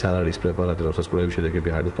 ეს არ არის პრეპარატი, რასაც კვლევების შედეგები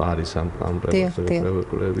არის ამ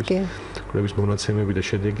კვლევის მონაცემები და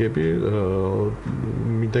შედეგები.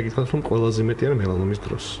 მინდა გითხრათ, რომ ყველაზე მეტი არის მელანომის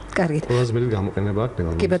დროს. კარგით. ყველაზე მეტი გამოყენება აქვს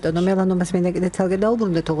მელანომის. კი ბატონო, მელანომას მინდა კიდე ცალკე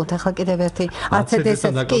დაუბრუნდეთ, ოღონდ ახლა კიდევ ერთი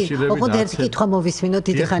ACD-საც კი, ოღონდ ერთი კითხვა მოვისმინოთ,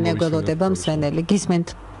 დიდი ხანია გველოდება მსმენელი. გისმენთ?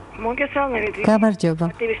 მოგესალმებით. გამარჯობა.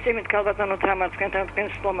 აქტივისტები ქალბატონო თამარ თქვენთან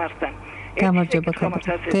სტუმართან. გამარჯობა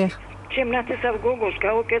ქალბატონო. ჩემ ნათესავ გოგოს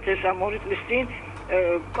გაუკეთეს ამ 2 წლის წინ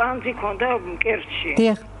კვანძი ქონდა მკერდში.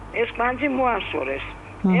 ეს კვანძი მოაშორეს.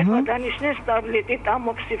 ეხლა დანიშნეს ტაბლეტი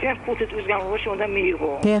ტამოქსიფენ 5 წლის განმავლობაში უნდა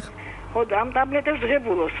მიიღო. ხო და ამ ტაბლეტებს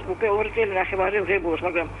ღებულობს, უკვე 2 წელი ნახევარი ღებულობს,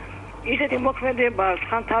 მაგრამ ისეთი მოქმედება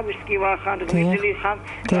ხან თავის ტკივა, ხან გვიძილი, ხან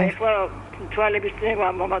ეხლა თვალების წნევა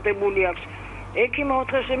მომატებული აქვს. ექიმი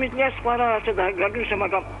ოთხშემიძლია სხვა რაღაცა და გაგიჟე,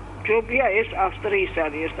 მაგრამ ჯობია ეს ავსტრიის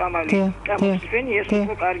არის ეს ტამოქსიფენი, ეს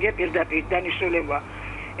უფრო კარგია პირდაპირ დანიშნულება.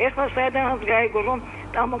 ეხლა საერთოდ გაიგო, რომ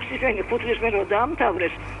ტამოქსიფენი 5 წლის მერე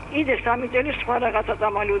დაამთავრეს, კიდე 3 წელი სხვა რაღაცა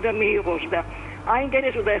წამალი უნდა მიიღოს და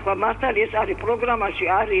აინტერესებდა ეხლა მართალი ეს არის პროგრამაში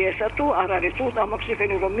არის ესა თუ არ არის, თუ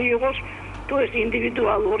ტამოქსიფენი რომ მიიღოს თუ ეს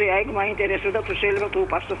ინდივიდუალური აი მაინტერესებდა თუ შეიძლება თუ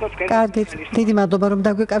პასუხოს კეთილ. კარგით, დიდი მადლობა რომ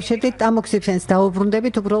დაგვიკავშირდით. ტამოქსიფენს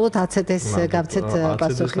დაუბრუნდებით, უბრალოდ ACD-ს გავცეთ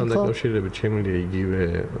პასუხი. ACD-სთან დაკავშირებით შემიძლია იგივე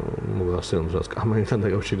მოგახსენოს, რაც კამერთან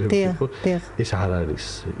დაკავშირებით იყო. ეს არ არის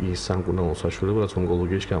ის სამკურნალო საშუალება, რაც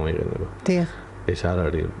ონკოლოგიაში გამოიყენება. ეს არ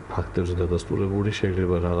არის ფაქტებზე დადასტურებული,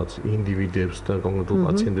 შეიძლება რაღაც ინდივიდებს და კონკრეტულ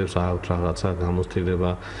პაციენტებს აქვთ რაღაცა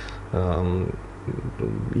გამოცდილება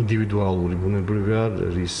ინდივიდუალური ბუნებრივია,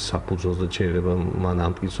 რის საფუძველზე შეიძლება მან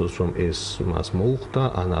ამტკიცოს, რომ ეს მას მოუხდა,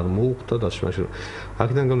 ან არ მოუხდა და შემაშინ.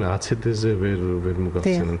 აქედან გამომდინარე ACD-ზე ვერ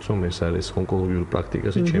მოგახსენებთ, რომ ეს არის ონკოლოგიური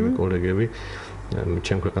პრაქტიკაში ჩემი კოლეგები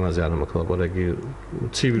ჩემ ქვეყანაზე არ მაქვს ლაპარაკი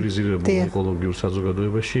ცივილიზირებულ ონკოლოგიურ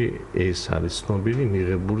საზოგადოებაში ეს არის ცნობილი,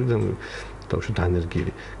 მიღებული და თავში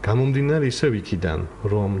დანერგილი. გამომდინარე ისევ იქიდან,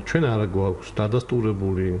 რომ ჩვენ არ გვაქვს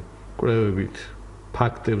დადასტურებული კვლევებით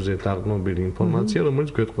ფაქტებზე დაღმობილი ინფორმაცია,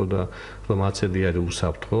 რომელიც გვეტყოდა, რომ ACD არის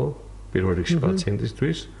უსაფრთხო პირველ რიგში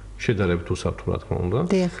პაციენტისთვის, შედარებით უსაფრთხო რა თქმა უნდა.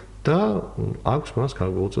 და აქვს მას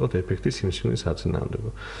გარკვეულწილად ეფექტი სიმსივნის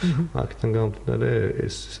აწინააღმდეგო. აქედან გამომდინარე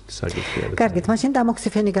ეს საკითხი არის. კარგით, მაშინ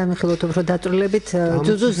ტამოქსიფენი განვიხილოთ, უფრო დაწვრილებით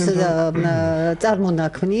ძუძუს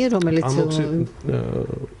წარმონაქმნი, რომელიც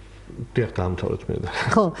დიახ, დაამთავრეთ მე.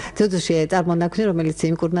 ხო, თუძუში წარმონაქმნი, რომელიც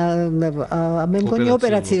იმკურნა მე მგონი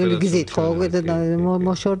ოპერაციული გზით, ხო,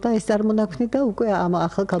 მოშორდა ეს წარმონაქმნი და უკვე ამ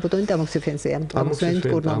ახალ ქალბატონი ტამოქსიფენზეა.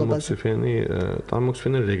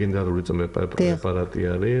 ტამოქსიფენი ლეგენდარული პრეპარატი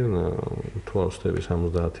არის, თუ არ ვსწრები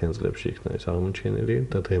 70-იან წლებში იქნა ეს აღმოჩენილი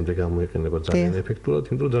და დღემდე გამოიყენება ძალიან ეფექტურად,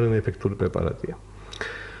 იმიტომ რომ ძალიან ეფექტური პრეპარატია.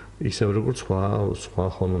 ისევ როგორც სხვა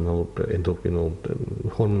ჰორმონულ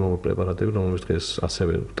პრეპარატები, რომლებიც დღეს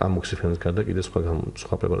ასევე ტამოქსიფენის გარდა კიდევ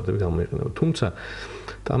სხვა პრეპარატები გამოიყენება. თუმცა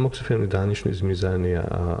ტამოქსიფენის დანიშნვის მიზანი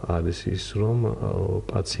არის ის, რომ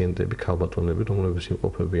პაციენტები, ქალბატონები, რომლებიც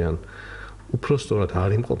იმყოფებიან უფრო სწორად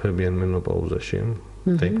არ იმყოფებიან მენოპაუზაში,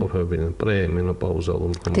 და იმყოფებიან პრემენოპაუზალურ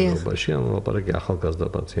მდგომარეობაში, ანუ ლაპარაკი ახალგაზრდა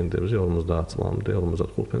პაციენტებზე 50 წლამდე,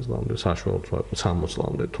 55 წლამდე, საშუალოდ 60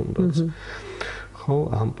 წლამდე თუნდაც.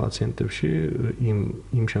 ხო, ამ პაციენტებში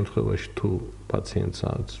იმ შემთხვევაში თუ პაციენტს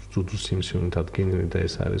აქვს ძუძუს სიმსივნე დადგენილი და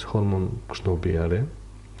ეს არის ჰორმონგრძნობიარე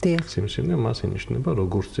სიმსივნე, მას ინიშნება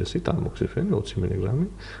როგორც წესი ტამოქსიფენი 20 მგ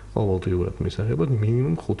ყოველდღიურად მისაღებად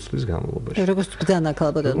მინიმუმ 5 წლის განმავლობაში. როგორც ბრძანა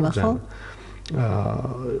ქალბატონმა, ხო?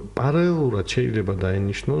 პარალელურად შეიძლება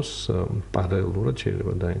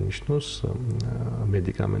დაინიშნოს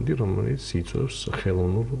მედიკამენტი, რომელიც იწვევს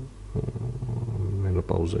ხელოვნურ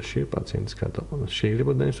მენოპაუზაში პაციენტის გადაყვანას.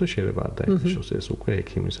 შეიძლება დაინიშნოს, შეიძლება არ დაინიშნოს, ეს უკვე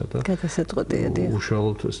ექიმისა და გადასაწყვეტია.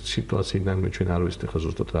 უშუალოდ სიტუაციიდან ჩვენ არ ვიცით ხა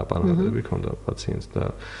ზუსტად რა პარამეტრები ქონდა პაციენტს და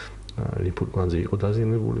ლიპოდკვანზე იყო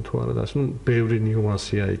დაზიანებული თუ არა და ასე ნუ ბევრი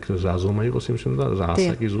ნიუანსია იქ რა ზომა იყო სიმსივნე და რა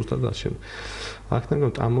ასაკი ზუსტად და ასე.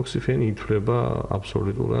 აქედან ტამოქსიფენი ითვლება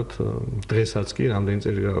აბსოლუტურად დღესაც კი რამდენი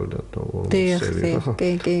წელი გავიდა 40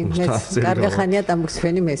 წელი. კი, კარგი ხანია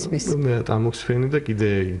ტამოქსიფენი მესმის. ტამოქსიფენი და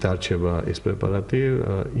კიდე დარჩება ეს პრეპარატი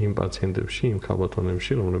იმ პაციენტებში, იმ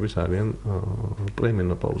ქალბატონებში, რომლებიც არიან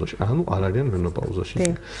პრემენოპაუზაში, ანუ არ არიან მენოპაუზაში.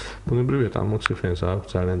 ბუნებრივია ტამოქსიფენს აქვს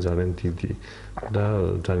ძალიან დიდი და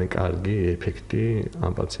ძალიან კარგი ეფექტი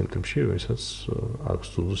ამ პაციენტებში, ვისაც აქვს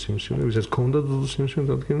ძუძუს სიმსივნე, ვისაც ჰქონდა ძუძუს სიმსივნე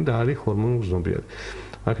დადგენილი და არის ჰორმონგრძნობიარე.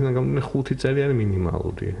 აქედან გამომდინარე 5 წელი არის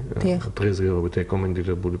მინიმალური დღესდღეობით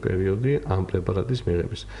რეკომენდირებული პერიოდი ამ პრეპარატის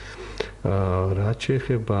მიღების. რაც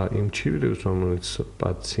შეეხება იმ ჩივილებს, რომელიც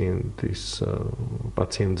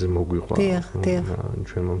პაციენტზე მოგვიყვა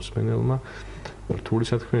ჩვენმა მსმენელმა, რთული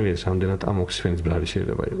სათქმელია, რამდენად ტამოქსიფენის ბრალი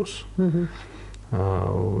შეიძლება იყოს.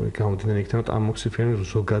 გამომდინარე იქიდან ტამოქსიფენი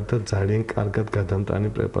ზოგადად ძალიან კარგად გადამტანი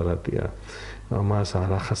პრეპარატია. მას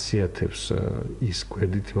არ ახასიათებს ის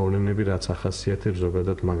გვერდითი მოვლენები, რაც ახასიათებს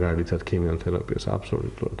ზოგადად მაგალითად ქიმიოთერაპიას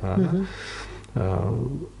აბსოლუტურად არა.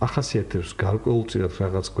 ახასიათებს გარკვეულწილად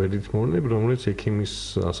რაღაც გვერდითი მოვლენები, რომელიც ექიმის,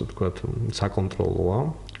 ასე ვთქვათ, საკონტროლოა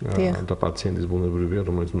და პაციენტის ბუნებრივია,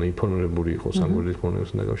 რომელიც უნდა ინფორმირებული იყოს ამ გვერდითი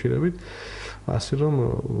მოვლენებთან დაკავშირებით. ასე რომ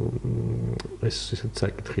ეს ისეთ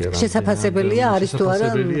საკითხია რა. შესაძლებელია არის თუ არა?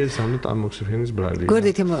 შესაძლებელია ეს ამ ტამოქსიფენის ბრალი.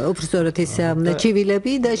 გვერდითი უბრალოდ ის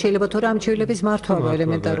ჩივილები და შეიძლება თუ რა ამ ჩივილების მართვა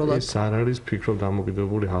ელემენტარულად. ეს არ არის ფიქრობ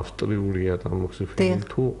დამოკიდებული ავსტრიულია ტამოქსიფენი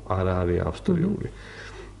თუ არა არის ავსტრიული.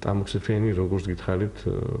 ტამოქსიფენი როგორც გითხარით,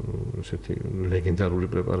 ესეთი ლეგენდარული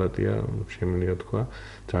პრეპარატია, შემიძლია თქვა,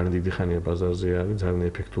 ძალიან დიდი ხანია ბაზარზე არის, ძალიან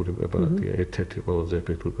ეფექტური პრეპარატია, ერთ-ერთი ყველაზე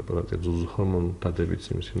ეფექტური პრეპარატია ძუძუს ჰორმონ დადებით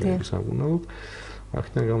სიმსივნეების სამკურნალოდ.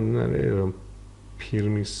 აქედან გამომდინარე,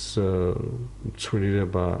 ფირმის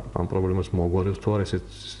ცვლილება ამ პრობლემას მოგვარებს თუ არა, ესეც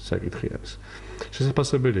საკითხი არის.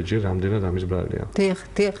 შესაძლებელია ჯერ რამდენად ამის ბრალია.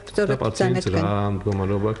 დიახ, სწორედ პაციენტს რა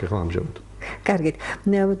მდგომარეობა აქვს ახლა ამჟამად. კარგით.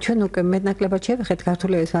 ჩვენ უკვე მეტნაკლებად შევეხეთ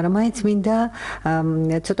გართულებას, მაგრამ მაინც მინდა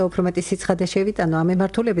ცოტა უფრო მეტი სიცხადე შევიტანო ამ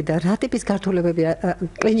მემართულებით და რა ტიპის გართულებები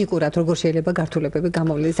კლინიკურად როგორ შეიძლება გართულებები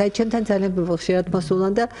გამოვლინდეს. აი ჩემთან ძალიან ხშირად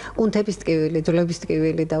მოსულან და კუნთების ტკივილი, ძვლების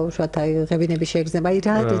ტკივილი და უშუალოდ აი ღებინების შეგრძნება. აი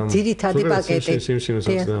რა ძირითადი პაკეტი.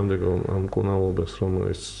 სიმსივნესაც ნამდვილად ამ კუნალობას რომ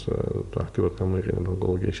ეს აქტიურად გამოიყენება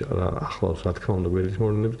ონკოლოგიაში, ახლავს რა თქმა უნდა გვერდის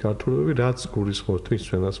მოვლენების გართულებები, რაც გულისხმობს თვით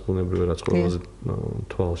ჩვენას ბუნებრივად რაც ყველაზე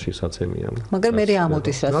თვალში საცემია. მაგრამ მე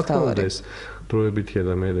ამოდის რაც თავარი. დროებითია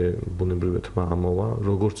და მე ბუნებრივად თმა ამოვა,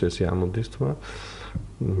 როგორც წესი ამოდის თმა.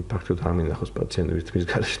 პრაქტიკულად არ მინახავს პაციენტების თმის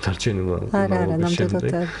გარეშე დარჩენილ ნამდვილად.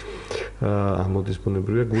 ამოდის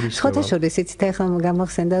ბუნებრივია გულისხმობა. შეხოთაშორის იცით ახლა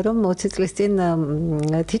გამახსენდა რომ 20 წლის წინ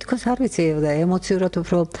თითქოს არ ვიცი ემოციურად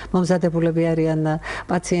უფრო მომზადებულები არიან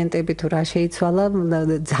პაციენტები თუ რა შეიცვალა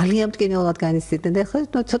ძალიან მტკივნეულად განიცდიდნენ და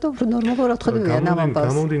ახლა ცოტა უფრო ნორმალურად ხედავენ ამ ამბავს.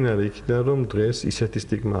 გამომდინარე იქიდან რომ დღეს ისეთი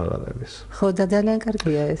სტიგმა არ არის. ხო და ძალიან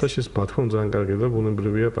კარგია ეს. და შესაძლოა თქვენ ძალიან კარგია და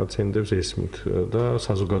ბუნებრივია პაციენტებს ესმით და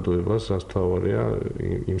საზოგადოებას რაც თავარია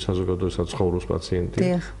იმ საზოგადოებასაც ცხოვრობს პაციენტი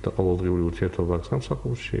და ყოველდღიური ურთიერთობა აქვს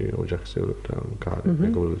სამსახურში, ოჯახის წევრებთან,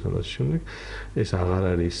 მეგობრებთან და ასე შემდეგ. ეს აღარ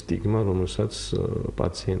არის სტიგმა, რომელსაც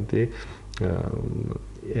პაციენტი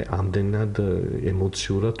ამდენად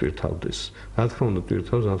ემოციურად ტვირთავდეს. Რა თქმა უნდა,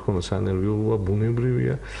 ტვირთავს, რა თქმა უნდა, სანერვიულოა,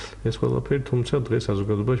 ბუნებრივია ეს ყველაფერი, თუმცა დღეს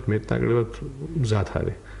საზოგადოებაში მეტნაკლებად მზად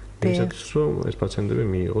არის. ისეთის რომ ეს პაციენტები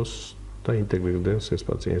მიიღოს და ინტეგრირდეს ეს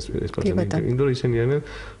პაციენტები. იმიტომ რომ ისინი არიან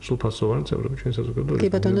სრულფასოვანი წევრები ჩვენი საზოგადოების. კი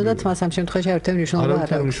ბატონო და თმას ამ შემთხვევაში არაფერი მნიშვნელობა არ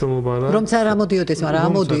აქვს. მნიშვნელობა არა. რომც არ ამოდიოდეს, მაგრამ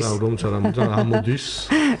ამოდის. რომც არ ამოდის.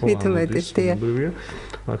 მithumetis, ბუნებრივია.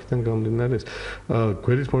 აქედან გამომდინარე ეს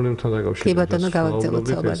გვერდის პრობლემთან დაკავშირებით. კი ბატონო, გავაგრძელოთ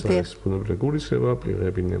საუბარი. ბუნებრივია გულისება,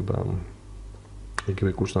 პირღებინება,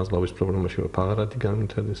 იგივე კურსნაზლავის პრობლემაში ფაღარადი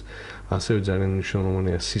განვითარდეს. ასევე ძალიან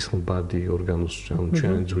მნიშვნელოვანია სისხლბადი ორგანოს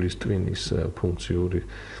ჩვენ ძვლის ტვინის ფუნქციური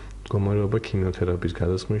მდგომარეობა ქიმიოთერაპიის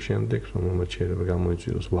გადასხმის შემდეგ, რომელმაც შეიძლება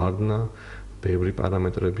გამოიწვიოს ვარდნა, ბევრი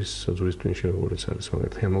პარამეტრების ძვლის ტვინში, როგორც არის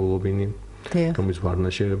მაგალითად ჰემოგლობინი, რომელიც ვარდნა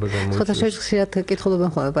შეიძლება გამოიწვიოს. ხოდა შეიძლება კითხულობენ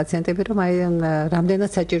ხოლმე პაციენტები, რომ აი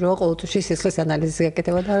რამდენად საჭიროა ყოველთვის სისხლის ანალიზის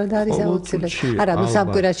გაკეთება და რა არის აუცილებელი. არა, ნუ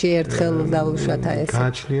სამკვირაში ერთხელ დავუშვათ აი ეს.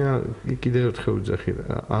 გააჩნია კიდევ ერთხელ ვიძახი,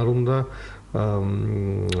 არ უნდა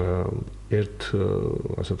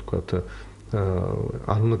ასე ვთქვათ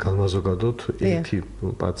არ უნდა განვაზოგადოთ ერთი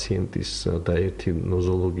პაციენტის და ერთი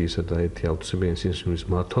ნოზოლოგიისა და ერთი ავთვისებაინის სიმსივნის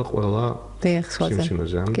მართვა ყველა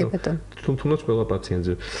სიმსივნეზე. თუნდაც ყველა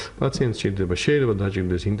პაციენტზე. პაციენტს სჭირდება, შეიძლება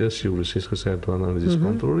დაჭირდეს ინტენსიური სისხლის საერთო ანალიზის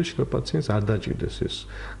კონტროლი, შეიძლება პაციენტს არ დაჭირდეს ეს.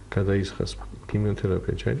 გადაისხას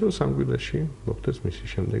ქიმიოთერაპია ჩაიდოს სამკვირაში, მოხდეს მისი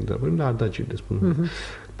შემდეგ დაბალი და არ დაჭირდეს.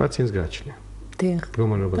 პაციენტს გააჩნია.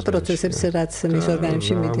 და პროცესებს რაც მის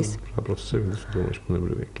ორგანიზმში მიდის. პროცესები ის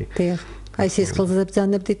ბუნებრივია კი. აი სისხლზე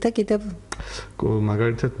ბრძანებდით და კიდევ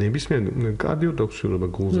მაგალითად ნებისმიერ კარდიოტოქსიურობა,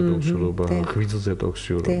 გულზე ტოქსიურობა, ღვიძლზე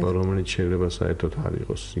ტოქსიურობა, რომელიც შეიძლება საერთოდ არ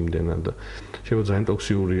იყოს იმდენად და შეიძლება ძალიან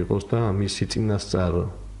ტოქსიური იყოს და მისი წინასწარ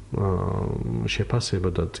შეფასება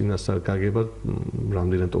და წინასწარ გაგება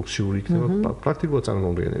რამდენად ტოქსიური იქნება პრაქტიკულად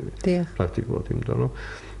წარმომადგენელი. პრაქტიკულად იმიტომ რომ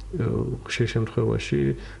ხშირ შემთხვევაში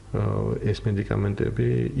ეს მედიკამენტები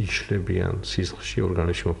იშლებიან სისხლში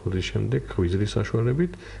ორგანიზმში მოხვედრის შემდეგ ღვიძლის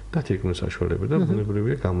საშუალებით და თითქმის საშუალებით და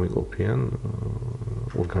ბუნებრივია გამოიყოფიან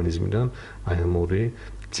ორგანიზმიდან აი ამ ორი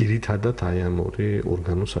ძირითადად აი ამ ორი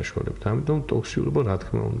ორგანოს საშუალებით. ამიტომ ტოქსიურობა რა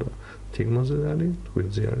თქმა უნდა თითქმაზე არის,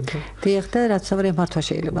 ღვიძლზე არის და დიახ და რაც სავარია მართვა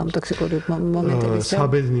შეიძლება ამ ტოქსიკური მომენტების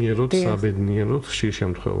საბედნიეროდ ხშირ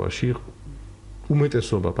შემთხვევაში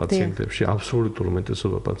უმეტესობა პაციენტებში, აბსოლუტურ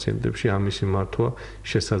უმეტესობა პაციენტებში ამისი მართვა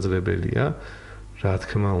შესაძლებელია. რა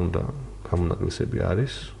თქმა უნდა, გამონაკლისები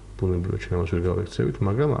არის, ბუნებრივად ჩვენ ამას ვერ გავექცევით,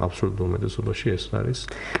 მაგრამ აბსოლუტურ უმეტესობაში ეს არის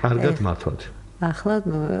კარგად მართვადი. ახლა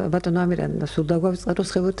ბატონო ამირან, სულ დაგვაწყარო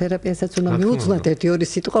სხივური თერაპიასაც უნდა მიუძღვნათ 1-2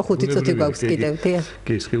 სიტყვა, 5 წუთი გვაქვს კიდევ.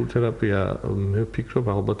 კი, სხივური თერაპია მე ვფიქრობ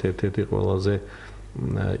ალბათ ერთ-ერთი ყველაზე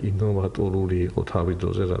ინოვატორული იყო თავი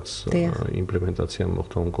დროზე, რაც იმპლემენტაცია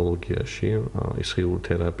მოხდა ონკოლოგიაში, სხივური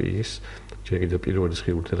თერაპიის, შეიძლება პირველი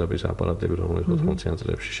სხივური თერაპიის აპარატები, რომელიც 80-იან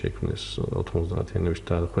წლებში შექმნეს 90-იანებში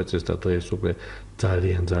დახვეწეს და დღეს უკვე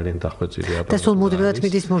ძალიან დახვეწილი აპარატები. და სულ მუდმივად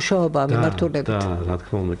მიდის მუშაობა მიმართულებით. და რა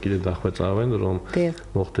თქმა უნდა, კიდე დახვეწავენ, რომ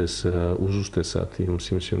მოხდეს უზუსტესად იმ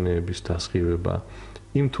სიმსივნეების დასხივება,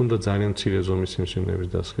 იმ თუნდაც ძალიან მცირე ზომის სიმსივნეების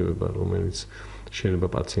დასხივება, რომელიც შეიძლება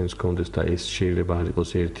პაციენტს კონდეს და ეს შეიძლება არ იყოს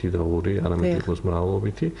 1 და 2, არამედ იყოს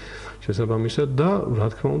მრავლობითი შესაბამისად და რა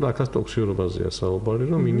თქმა უნდა აქაც ტოქსიურობაზეა საუბარი,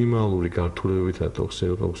 რომ მინიმალური გართულებებით და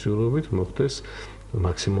ტოქსიურობით მოხდეს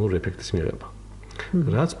მაქსიმალური ეფექტის მიღება.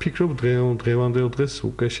 რაც ფიქრობ დღევანდელ დღეს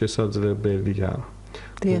უკვე შესაძლებელია.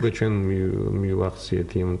 უკვე ჩვენ მივახციეთ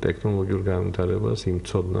იმ ტექნოლოგიურ განვითარებას, იმ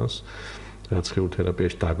ცოდნას, რაც სხივური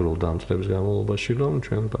თერაპიაში დაგროვდა ამ წლების განმავლობაში, რომ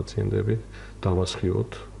ჩვენ პაციენტები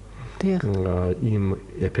დავასხივოთ იმ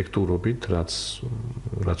ეფექტურობით,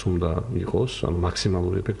 რაც უნდა იყოს, ანუ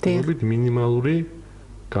მაქსიმალური ეფექტურობით, მინიმალური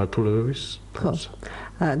გართულებების ფონზე.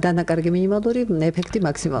 დანაკარგი მინიმალური, ეფექტი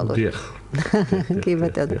მაქსიმალური. დიახ. კი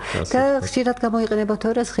ბატონო. და ხშირად გამოიყენება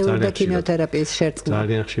თორე სხივური და ქიმიოთერაპიის შერწყმა.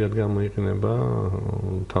 ძალიან ხშირად გამოიყენება,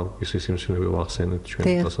 თავის სიმსივნეები ვახსენეთ ჩვენ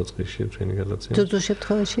დასაწყისში, ჩვენი გადაცემა. ძუძუ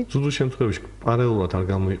შემთხვევაში? ძუძუ შემთხვევაში პარალელურად არ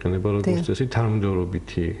გამოიყენება, როგორც წესი,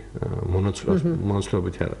 თანამედროვეობითი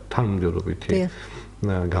მონაცვლეობითი არა, თანამედროვეობითი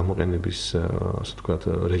გამოყენების, ასე ვთქვათ,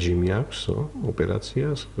 რეჟიმი აქვს,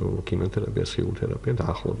 ოპერაციას, ქიმიოთერაპია, სხივური თერაპია და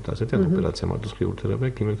ახლობით ასეთი ოპერაცია მარტო სხივური თერაპია,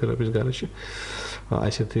 ქიმიოთერაპიის გარეშე. აი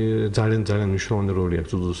ესეთი ძალიან მნიშვნელოვანი როლი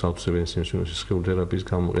აქვს ძუძუს ავთვისებაინის სიმსივნეების სხივური თერაპიის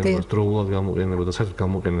გამოყენებას, დროულად გამოყენებას და საერთოდ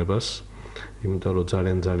გამოყენებას, იმიტომ რომ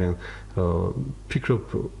ძალიან ფიქრობ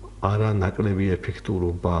არა ნაკლები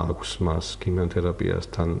ეფექტურობა აქვს მას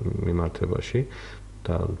ქიმიოთერაპიასთან მიმართებაში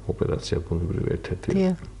და ოპერაცია ბუნებრივი ერთ-ერთი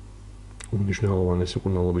უნიშნელოვანესი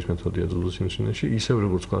მკურნალობის მეთოდია ძუძუ სიმსივნეში, ისევ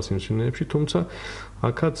როგორც სხვა სიმსივნეებში, თუმცა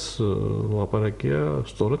აქაც ლაპარაკია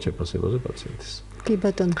სწორად შეფასებაზე პაციენტის. კი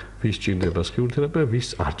ბატონო. ვის ჭირდება სხივური თერაპია, ვის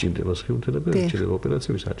არ ჭირდება სხივური თერაპია, ვის ჭირდება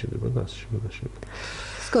ოპერაცია, ვის არ ჭირდება და ასე შემდეგ.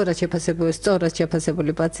 სწორად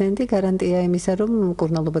შეფასებული პაციენტი გარანტია იმისა, რომ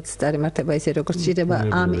მკურნალობაც წარიმართება ისე როგორც ჭირდება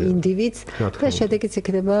ამ ინდივიდს და შედეგიც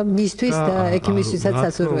იქნება მისთვის და ექიმისთვისაც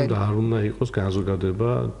სასურველი. და არ უნდა იყოს განზოგადება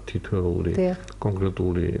თითოეული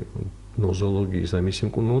კონკრეტული ნოზოლოგიის და მისი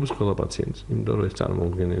მკურნალობის ყველა პაციენტს, იმიტომ რომ ეს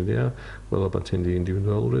წარმოუდგენელია, ყველა პაციენტი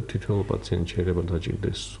ინდივიდუალურად, თითოეულ პაციენტს შეიძლება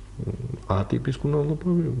დაჭირდეს A ტიპის მკურნალობა,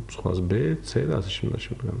 სხვას B, C და ასე შემდეგ.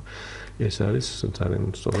 ეს არის ძალიან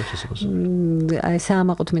სწორად შესაძლებელი. აი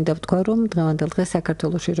საამაყოდ მინდა ვთქვა, რომ დღევანდელ დღეს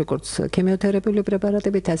საქართველოში როგორც ქიმიოთერაპიული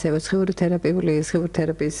პრეპარატებით, ასევე სხივური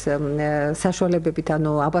თერაპიის საშუალებებით,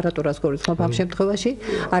 ანუ აპარატურას გულისხმობ ამ შემთხვევაში,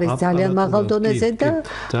 არის ძალიან მაღალ დონეზე და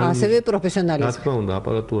ასევე პროფესიონალიზმი. რა თქმა უნდა,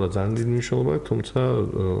 აპარატურა ძალიან დიდი მნიშვნელობა აქვს, თუმცა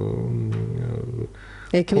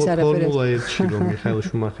ექიმის არაფერი. ფორმულა 1-ში რომ მიხაილ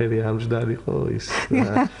შუმახერი ამჯდარიყო ის.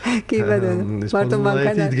 კი ბატონო, მარტო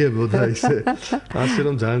მანქანა იდგებოდა ისე. ასე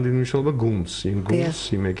რომ ძალიან დიდი მნიშვნელობა გუნდს,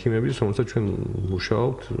 იმ ექიმების, რომელსაც ჩვენ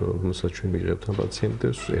მუშაობთ, რომელსაც ჩვენ მიღებთ ამ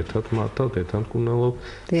პაციენტებს, ერთად მართავთ, ერთად მკურნალობთ,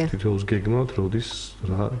 თითოეულს გეგმავთ, როდის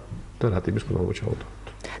და რა ტიპის მკურნალობა ჩავუდგათ.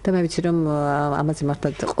 და მე ვიცი რომ ამაზე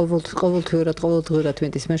მართლაც ყოველდღიურად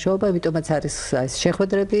ვინდის მეშოობა, ამიტომაც არის ეს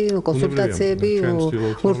შეხვედრები, კონსულტაციები,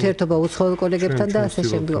 ურთიერთობა უცხოელ კოლეგებთან და ასე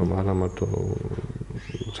შემდგომ. არა მარტო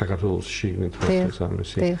საქართველოს შიგნით მართლაც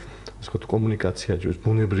ამისი ასე ვთქვათ კომუნიკაცია ჯობს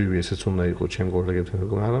ბუნებრივი ესეც უნდა იყოს ჩემ კოლეგებთან,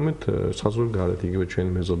 არამედ საზღვრის გარეთ იგივე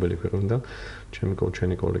ჩვენი მეზობელი ქვეყნიდან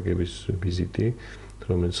ჩემი კოლეგების ვიზიტი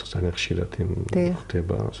რომელიც ძალიან ხშირად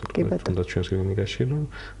ხდება, ასე ვთქვათ, თუნდაც ჩვენს კლინიკაში, რომ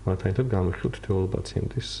მათთან ერთად გამიხილოთ თითოეულ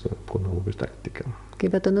პაციენტის მკურნალობის ტაქტიკა. კი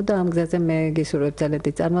ბატონო, და ამ გზაზე მე გისურვებ ძალიან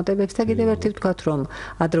დიდ წარმატებებს და კიდევ ერთი ვთქვათ, რომ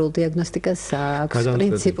ადრეულ დიაგნოსტიკას აქვს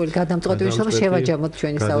პრინციპული გადამწყვეტი მნიშვნელობა, შევაჯამოთ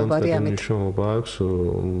ჩვენი საუბარი ამით. მნიშვნელობა აქვს,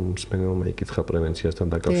 მსმენელმა იკითხა პრევენციასთან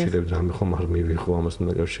დაკავშირებით, რამე ხომ არ მივიღო ამასთან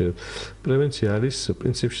დაკავშირებით. პრევენცია არის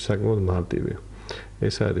პრინციპში საკმაოდ მარტივი.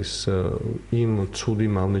 ეს არის იმ ცუდი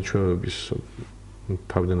მალნიჩვევების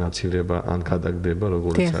თავიდან აცილება ან გადაგდება,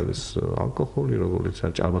 როგორც არის ალკოჰოლი, როგორც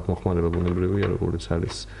არის ჭარბათმოხმარება ბუნებრივია, როგორც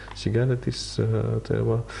არის სიგარეტის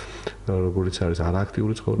წერვა, როგორც არის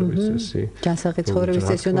არააქტიური ცხოვრების წესი. ჯანსაღი ცხოვრების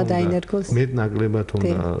წესი უნდა დაინერგოს. მეტნაკლებად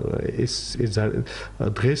უნდა ეს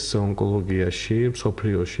დღეს ონკოლოგიაში,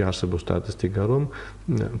 მსოფლიოში არსებობს სტატისტიკა, რომ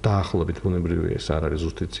დაახლოებით ბუნებრივია, ეს არ არის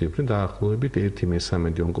ზუსტი ციფრი, დაახლოებით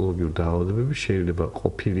 1/3 ონკოლოგიური დაავადებები შეიძლება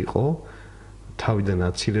ყოფილიყო თავიდან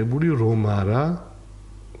აცილებული, რომ არა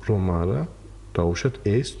დაუშვათ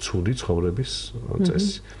ეს ცუდი ცხოვრების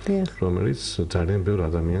წესი, რომელიც ძალიან ბევრ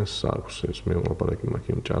ადამიანს აქვს. ეს მე ვაპარაკი მაგ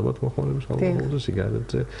იმ ჭარბათმოხმარების ალკოჰოლზე,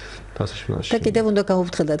 სიგარეტზე, თასაშვილაში. და კიდევ უნდა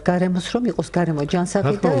გავუფრთხილდეთ გარემოს, რომ იყოს გარემო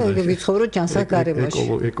ჯანსაღი და ვიცხოვროთ ჯანსაღ გარემოში.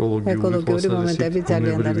 ეკოლოგიური მომენტები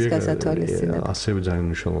ძალიან არის გასათვალისწინებელი. ასევე ძალიან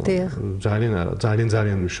მნიშვნელოვანია.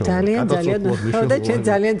 ძალიან მნიშვნელოვანია. და ჩვენ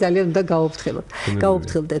ძალიან უნდა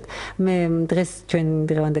გავუფრთხილდეთ. მე დღეს ჩვენ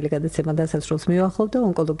დღევანდელი გადაცემა დასასრულს მივახლოვ და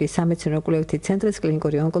ონკოლოგიის სამეცნიერო კვლევითი ცენტრის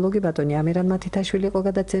კლინიკური ონკოლოგი ბატონი ამირან მათითაშვილი იყო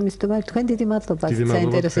გადაცემის სტუმარი. თქვენ დიდი მადლობა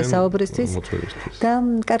საინტერესო საუბრისთვის და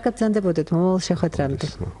კარგად ბრძანდებოდეთ მომავალ შეხვედრამდე.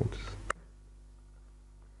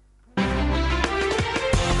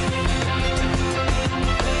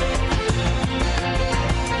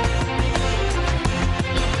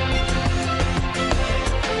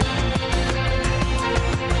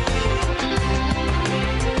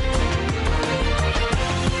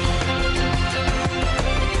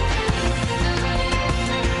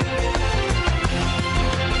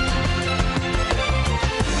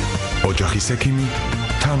 ოჯახის ექიმი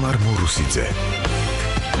თამარ მურუსიძე.